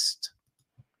Feist.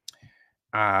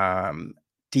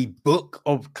 The Book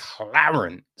of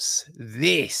Clarence.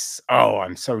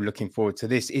 I'm so looking forward to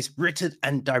this. It's written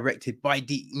and directed by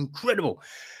the incredible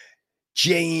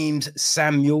James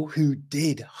Samuel, who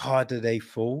did Harder They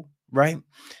Fall, right?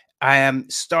 I am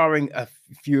starring a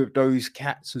few of those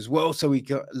cats as well. So we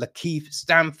got Lakeith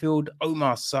Stanfield,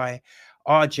 Omar Sy,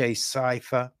 RJ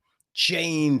Cypher,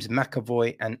 James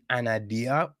McAvoy, and Anna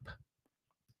Diop.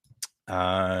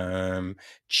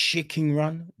 Chicken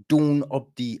Run, Dawn of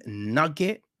the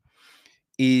Nugget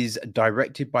is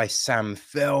directed by Sam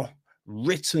Fell,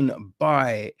 written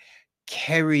by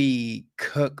Kerry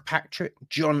Kirkpatrick,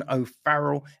 John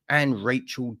O'Farrell, and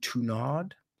Rachel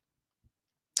Toonard.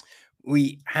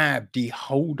 We have The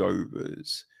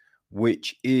Holdovers,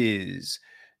 which is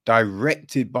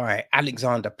directed by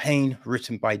Alexander Payne,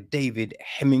 written by David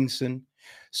Hemmingson,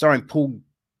 starring Paul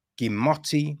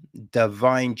Giamatti,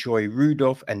 Divine Joy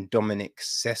Rudolph, and Dominic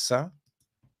Sessa.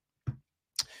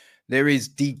 There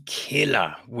is The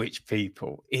Killer, which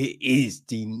people, it is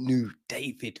the new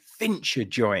David Fincher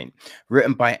joint,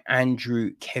 written by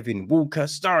Andrew Kevin Walker,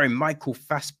 starring Michael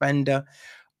Fassbender,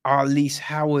 Arliss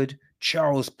Howard,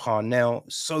 Charles Parnell,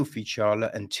 Sophie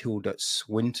Charlotte, and Tilda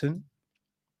Swinton.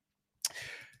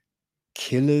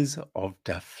 Killers of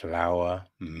the Flower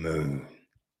Moon.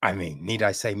 I mean, need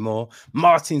I say more?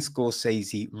 Martin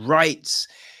Scorsese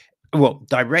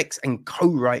directs and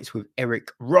co-writes with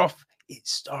Eric Roth.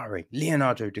 It's starring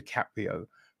Leonardo DiCaprio,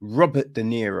 Robert De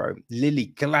Niro, Lily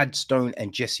Gladstone,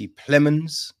 and Jesse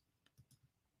Plemons.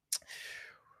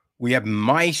 We have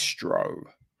Maestro,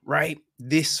 right?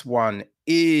 This one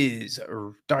is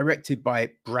directed by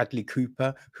Bradley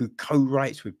Cooper, who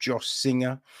co-writes with Josh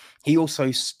Singer. He also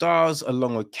stars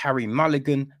along with Carey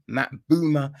Mulligan, Matt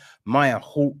Boomer, Maya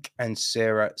Hawke, and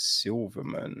Sarah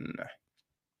Silverman.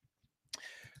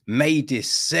 May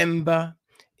December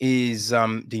is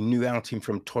the new outing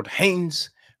from Todd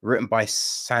Haynes, written by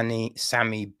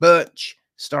Sammy Birch,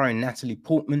 starring Natalie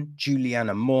Portman,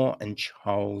 Juliana Moore, and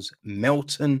Charles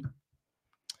Melton.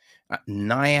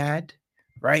 Nyad,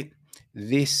 right?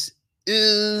 This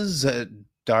is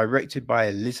directed by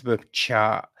Elizabeth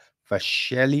Cha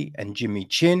Vashelli and Jimmy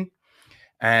Chin.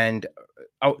 And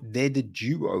they're the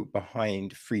duo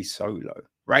behind Free Solo,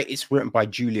 right? It's written by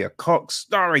Julia Cox,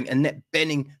 starring Annette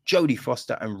Bening, Jodie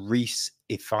Foster, and Rhys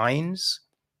Ifines.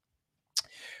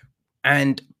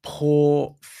 And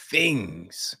Poor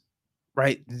Things,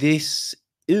 right? This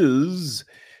is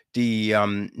the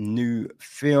new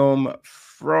film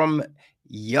from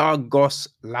Yorgos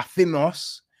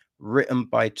Lanthimos, written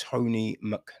by Tony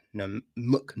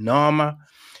McNamara,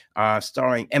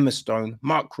 starring Emma Stone,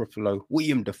 Mark Ruffalo,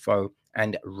 William Dafoe,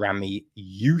 and Rami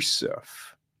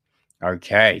Youssef.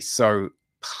 Okay, so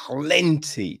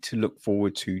plenty to look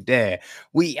forward to there.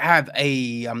 We have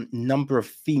a number of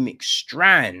themic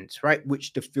strands, right,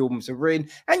 which the films are in,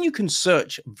 and you can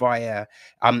search via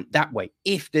that way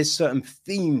if there's certain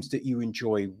themes that you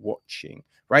enjoy watching,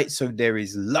 right? So there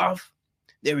is love,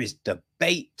 there is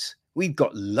debate, we've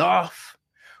got laugh,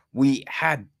 we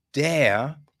had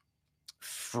dare,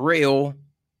 thrill,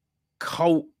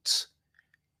 cult,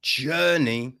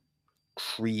 journey,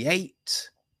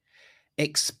 create,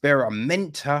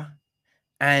 experimenter,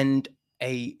 and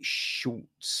a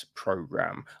shorts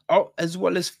program. Oh, as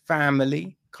well as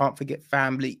family. Can't forget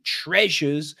family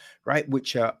treasures, right?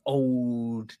 Which are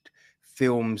old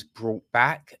films brought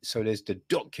back. So there's the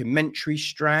documentary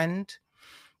strand,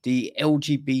 the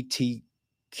LGBTQIA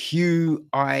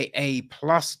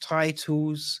plus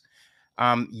titles,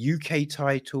 UK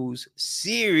titles,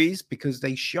 series, because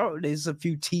there's a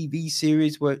few TV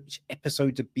series which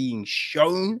episodes are being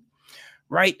shown,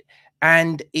 right?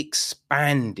 And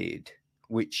expanded,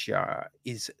 which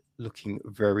is looking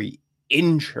very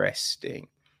interesting.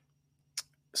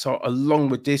 So along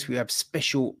with this, we have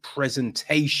special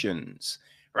presentations,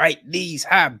 right? These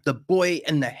have The Boy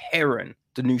and the Heron,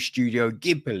 the new Studio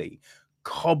Ghibli,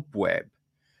 Cobweb.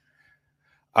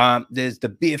 There's the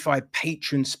BFI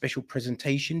patron special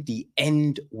presentation, The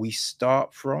End We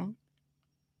Start From.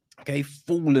 Okay,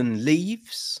 Fallen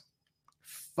Leaves,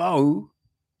 Foe,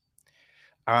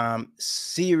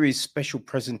 series special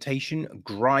presentation,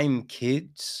 Grime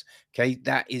Kids. Okay,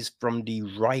 that is from the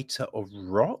writer of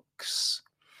Rocks.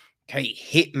 Okay,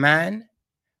 Hitman,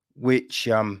 which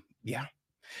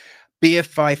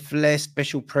BFI Flair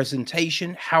special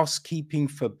presentation, Housekeeping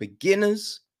for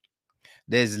Beginners.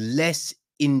 There's Les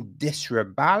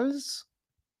Indesirables,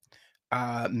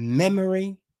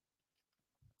 Memory,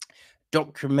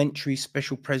 documentary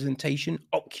special presentation,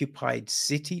 Occupied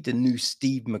City, the new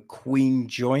Steve McQueen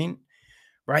joint,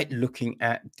 right? Looking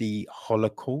at the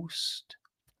Holocaust.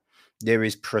 There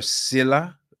is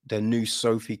Priscilla, the new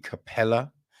Sophie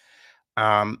Capella,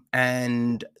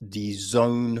 and the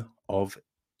Zone of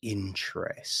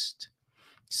Interest.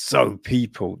 So,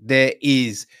 people, there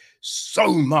is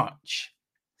so much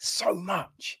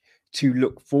to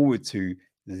look forward to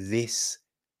this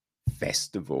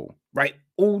festival, right?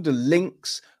 All the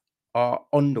links are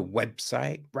on the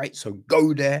website, right? So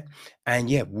go there, and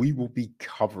yeah, we will be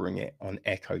covering it on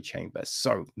Echo Chamber.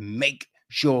 So make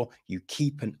sure you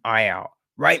keep an eye out,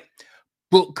 right?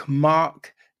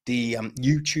 Bookmark the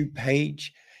YouTube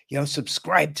page,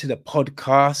 subscribe to the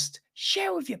podcast,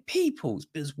 share with your peoples,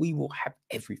 because we will have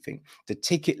everything. The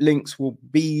ticket links will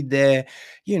be there,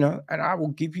 and I will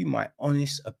give you my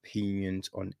honest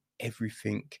opinions on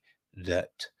everything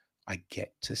that I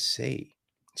get to see.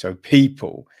 So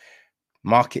people,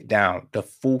 mark it down, the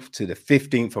 4th to the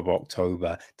 15th of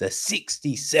October, the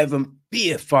 67th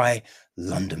BFI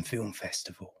London Film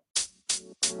Festival.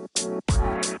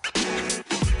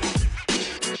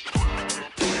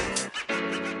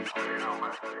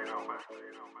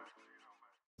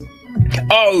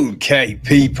 Okay,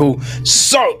 people.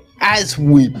 So as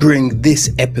we bring this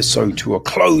episode to a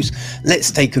close,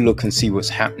 let's take a look and see what's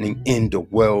happening in the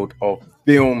world of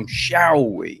film, shall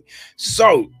we?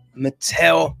 So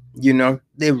Mattel,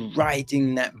 they're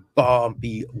riding that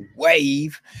Barbie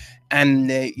wave, and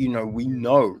we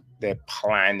know they're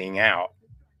planning out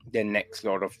their next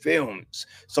lot of films.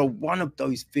 So one of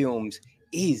those films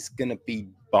is gonna be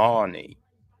Barney,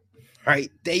 right?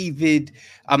 Daniel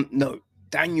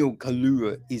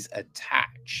Kaluuya is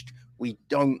attached. We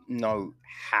don't know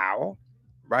how,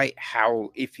 right?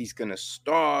 How, if he's going to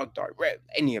star, direct,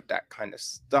 any of that kind of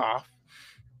stuff.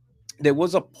 There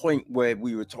was a point where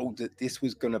we were told that this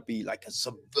was going to be like a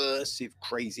subversive,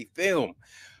 crazy film.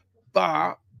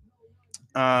 But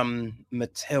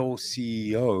Mattel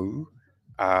CEO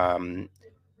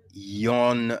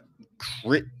Jon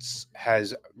Kritz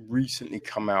has recently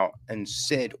come out and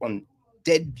said on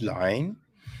Deadline,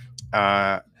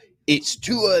 it's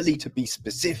too early to be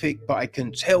specific, but I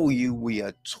can tell you we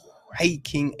are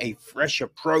taking a fresh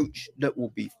approach that will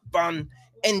be fun,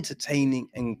 entertaining,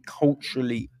 and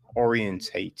culturally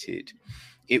orientated.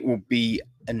 It will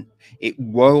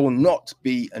not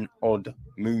be an odd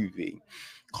movie.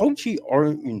 Culturally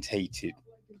orientated,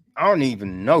 I don't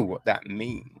even know what that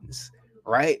means,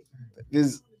 right?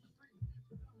 Because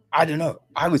I don't know.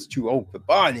 I was too old for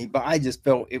Barney, but I just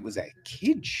felt it was a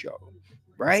kid show,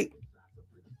 right?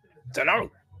 Don't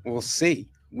know. We'll see.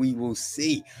 We will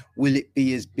see. Will it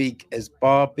be as big as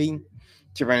Barbie?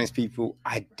 To be honest, people,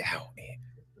 I doubt it,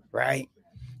 right?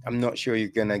 I'm not sure you're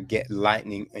going to get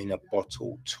lightning in a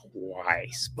bottle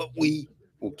twice, but we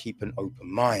will keep an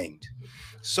open mind.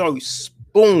 So,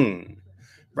 Spawn,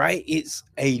 right? It's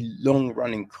a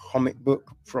long-running comic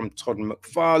book from Todd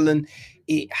McFarlane.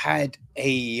 It had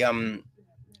a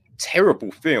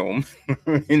terrible film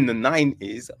in the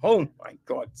 90s. Oh my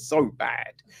God, so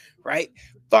bad, right?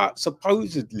 But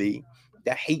supposedly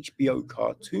the HBO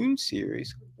cartoon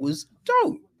series was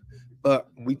dope, but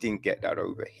we didn't get that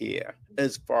over here,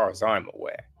 as far as I'm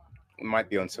aware. It might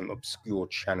be on some obscure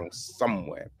channel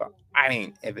somewhere, but I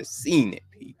ain't ever seen it,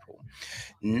 people.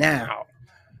 Now,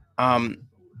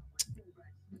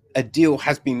 a deal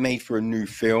has been made for a new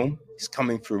film. It's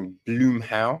coming from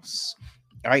Blumhouse,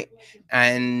 right?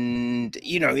 And,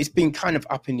 you know, it's been kind of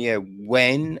up in the air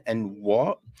when and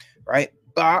what, right?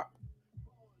 But,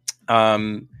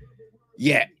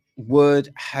 yeah, word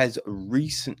has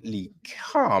recently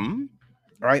come,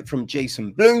 right, from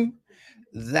Jason Blum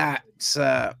that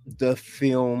the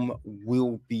film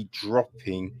will be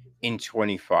dropping in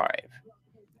 25.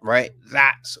 Right,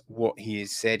 that's what he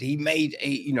has said. He made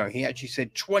he actually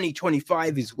said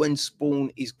 2025 is when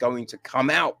Spawn is going to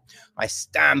come out. I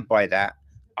stand by that.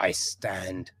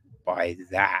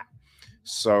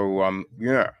 So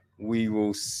yeah, we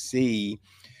will see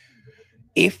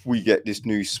if we get this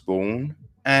new Spawn,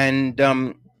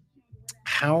 and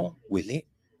how will it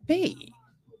be?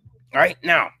 Right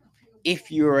now, if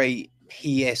you're a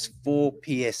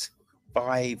PS4,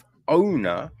 PS5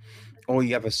 owner, or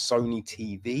you have a Sony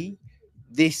TV,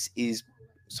 this is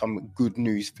some good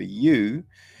news for you.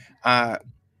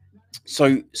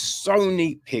 So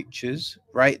Sony Pictures,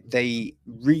 right? They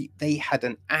had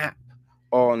an app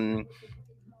on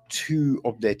 2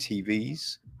 of their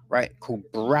TVs, right, called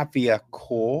Bravia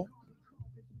Core.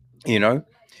 You know,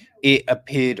 it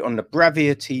appeared on the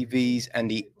Bravia TVs and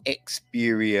the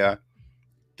Xperia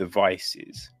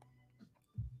devices.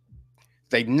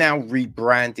 They've now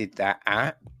rebranded that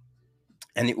app,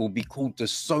 and it will be called the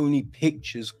Sony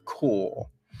Pictures Core,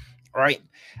 right?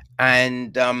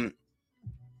 And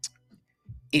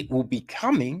it will be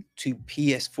coming to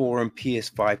PS4 and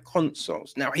PS5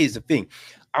 consoles. Now, here's the thing.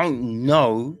 I don't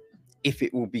know if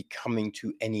it will be coming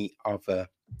to any other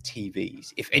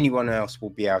TVs, if anyone else will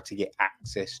be able to get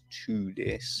access to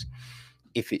this.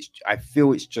 I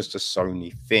feel it's just a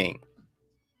Sony thing.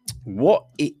 What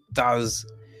it does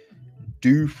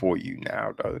do for you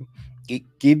now, though, it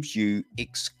gives you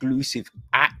exclusive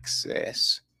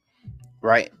access,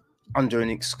 right, under an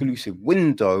exclusive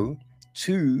window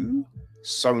to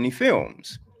Sony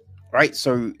films, right?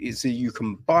 So you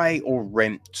can buy or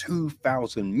rent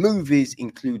 2,000 movies,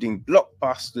 including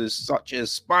blockbusters such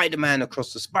as Spider-Man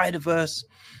Across the Spider-Verse,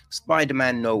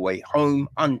 Spider-Man No Way Home,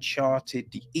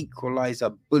 Uncharted, The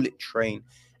Equalizer, Bullet Train,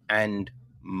 and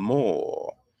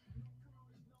more.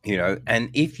 You know, and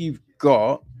if you've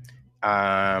got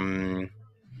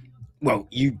well,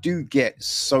 you do get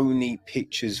Sony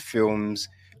Pictures films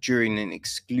during an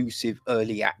exclusive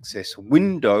early access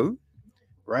window,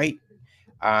 right?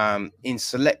 In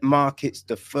select markets,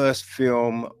 the first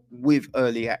film with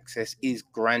early access is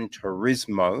Gran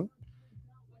Turismo.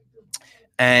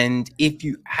 And if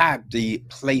you have the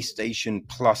PlayStation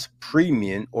Plus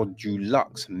Premium or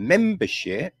Deluxe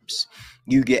memberships,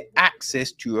 you get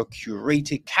access to a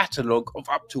curated catalog of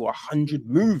up to 100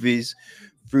 movies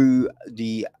through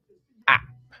the app.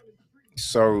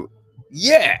 So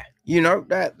yeah, you know,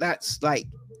 that's like,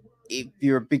 if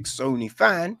you're a big Sony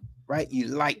fan, right, you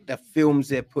like the films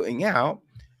they're putting out,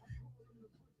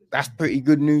 that's pretty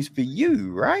good news for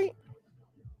you, right?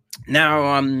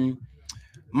 Now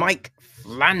Mike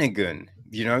Flanagan,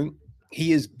 you know,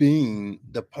 he has been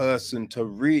the person to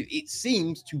really, it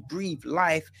seems, to breathe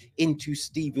life into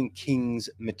Stephen King's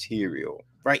material,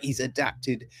 right? He's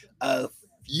adapted a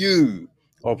few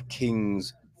of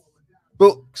King's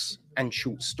books and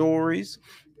short stories,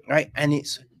 right? And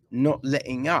it's not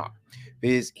letting up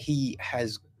because he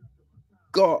has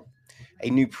got a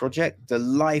new project, The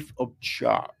Life of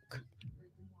Chuck.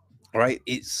 Right,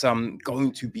 it's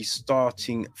going to be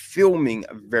starting filming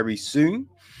very soon,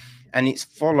 and it's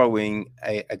following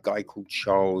a guy called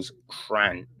Charles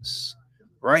Krantz,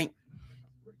 right?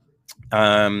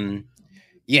 Yeah,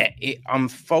 it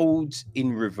unfolds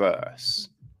in reverse,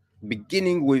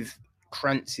 beginning with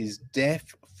Krantz's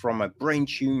death from a brain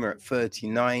tumor at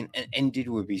 39 and ended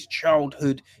with his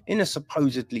childhood in a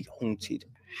supposedly haunted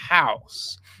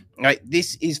house. Right,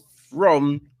 this is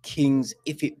from King's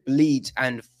If It Bleeds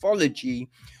anthology,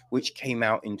 which came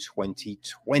out in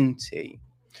 2020.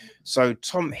 So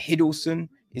Tom Hiddleston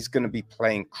is going to be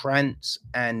playing Krantz,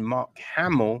 and Mark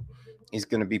Hamill is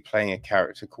going to be playing a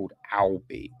character called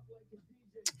Albie.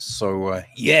 So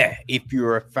yeah, if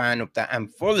you're a fan of that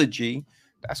anthology,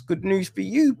 that's good news for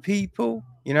you, people.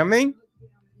 You know what I mean?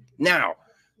 Now,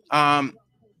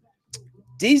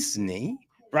 Disney,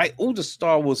 right? All the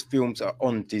Star Wars films are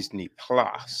on Disney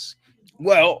Plus.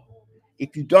 Well,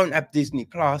 if you don't have Disney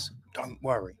Plus, don't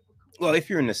worry. Well, if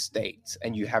you're in the States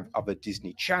and you have other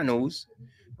Disney channels,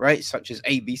 right, such as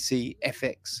ABC,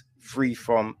 FX,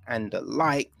 Freeform, and the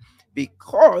like,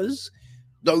 because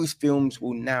those films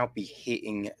will now be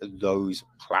hitting those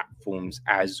platforms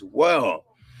as well.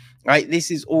 Right,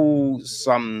 this is all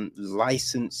some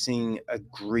licensing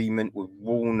agreement with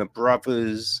Warner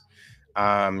Brothers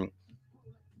and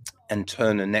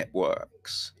Turner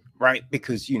Networks, right?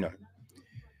 Because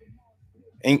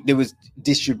there was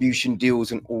distribution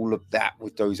deals and all of that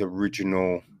with those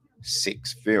original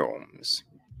 6 films.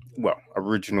 Well,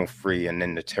 original 3 and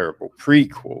then the terrible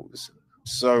prequels.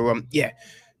 So yeah,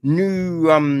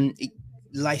 new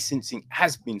licensing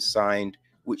has been signed,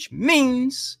 which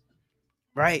means,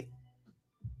 right,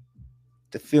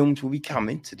 the films will be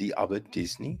coming to the other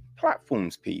Disney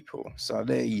platforms, people. So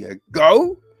there you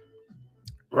go.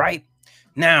 Right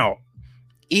now,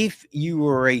 if you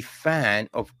were a fan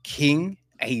of King,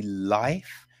 A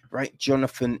Life, right,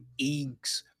 Jonathan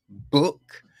Eags'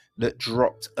 book that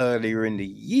dropped earlier in the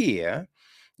year,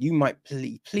 you might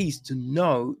be pleased to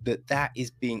know that that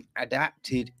is being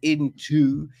adapted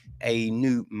into a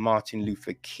new Martin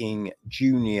Luther King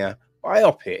Jr.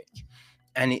 biopic.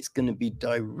 And it's going to be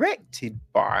directed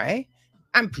by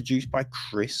and produced by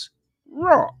Chris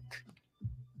Rock.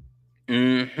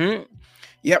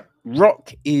 Yep,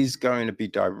 Rock is going to be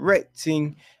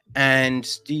directing, and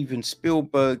Steven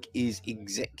Spielberg is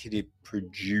executive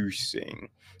producing.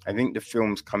 I think the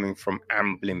film's coming from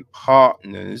Amblin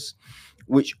Partners,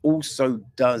 which also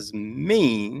does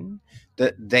mean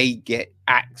that they get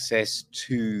access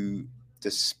to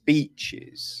the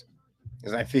speeches,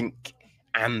 because I think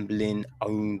Amblin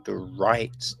owned the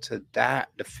rights to that,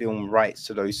 the film rights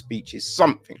to those speeches,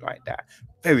 something like that.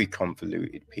 Very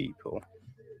convoluted, people.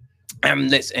 And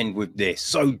let's end with this.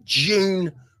 So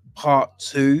Dune Part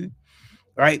 2,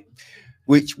 right,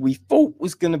 which we thought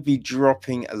was going to be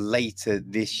dropping later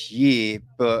this year,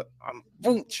 but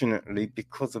unfortunately,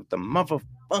 because of the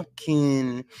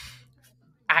motherfucking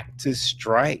actors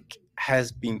strike,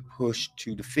 has been pushed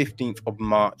to the 15th of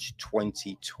March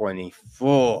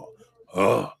 2024.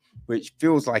 Which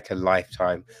feels like a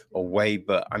lifetime away,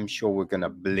 but I'm sure we're going to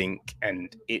blink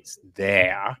and it's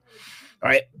there.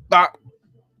 Right, but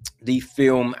the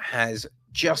film has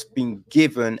just been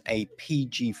given a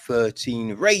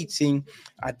PG-13 rating.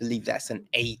 I believe that's an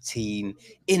 18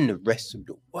 in the rest of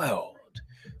the world.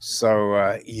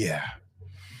 So yeah,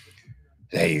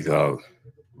 there you go.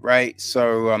 Right,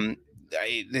 so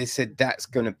they said that's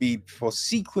going to be for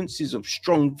sequences of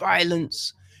strong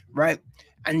violence, right?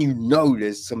 And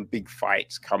there's some big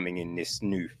fights coming in this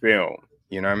new film.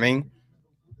 You know what I mean?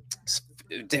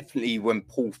 Definitely when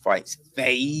Paul fights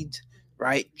Fade,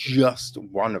 right? Just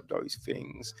one of those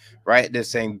things, right? They're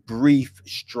saying brief,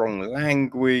 strong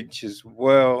language as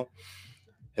well.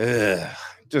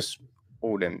 Just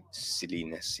all them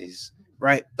sillinesses,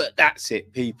 right? But that's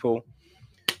it, people.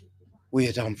 We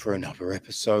are done for another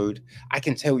episode. I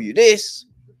can tell you this.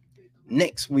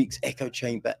 Next week's Echo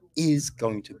Chamber is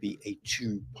going to be a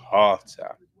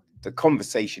 2-parter. The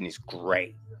conversation is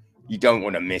great. You don't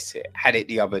want to miss it. Had it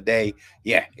the other day.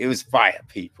 Yeah, it was fire,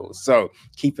 people. So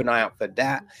keep an eye out for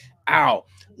that. Our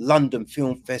London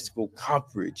Film Festival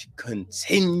coverage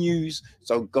continues.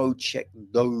 So go check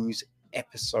those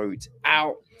episodes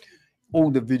out. All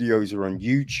the videos are on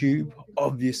YouTube,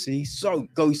 obviously. So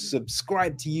go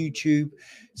subscribe to YouTube,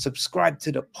 subscribe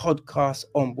to the podcast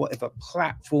on whatever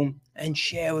platform, and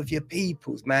share with your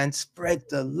peoples, man. Spread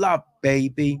the love,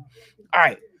 baby. All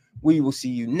right. We will see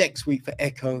you next week for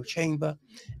Echo Chamber,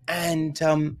 and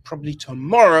probably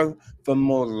tomorrow for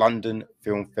more London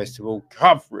Film Festival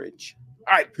coverage.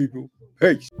 All right, people.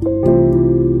 Peace.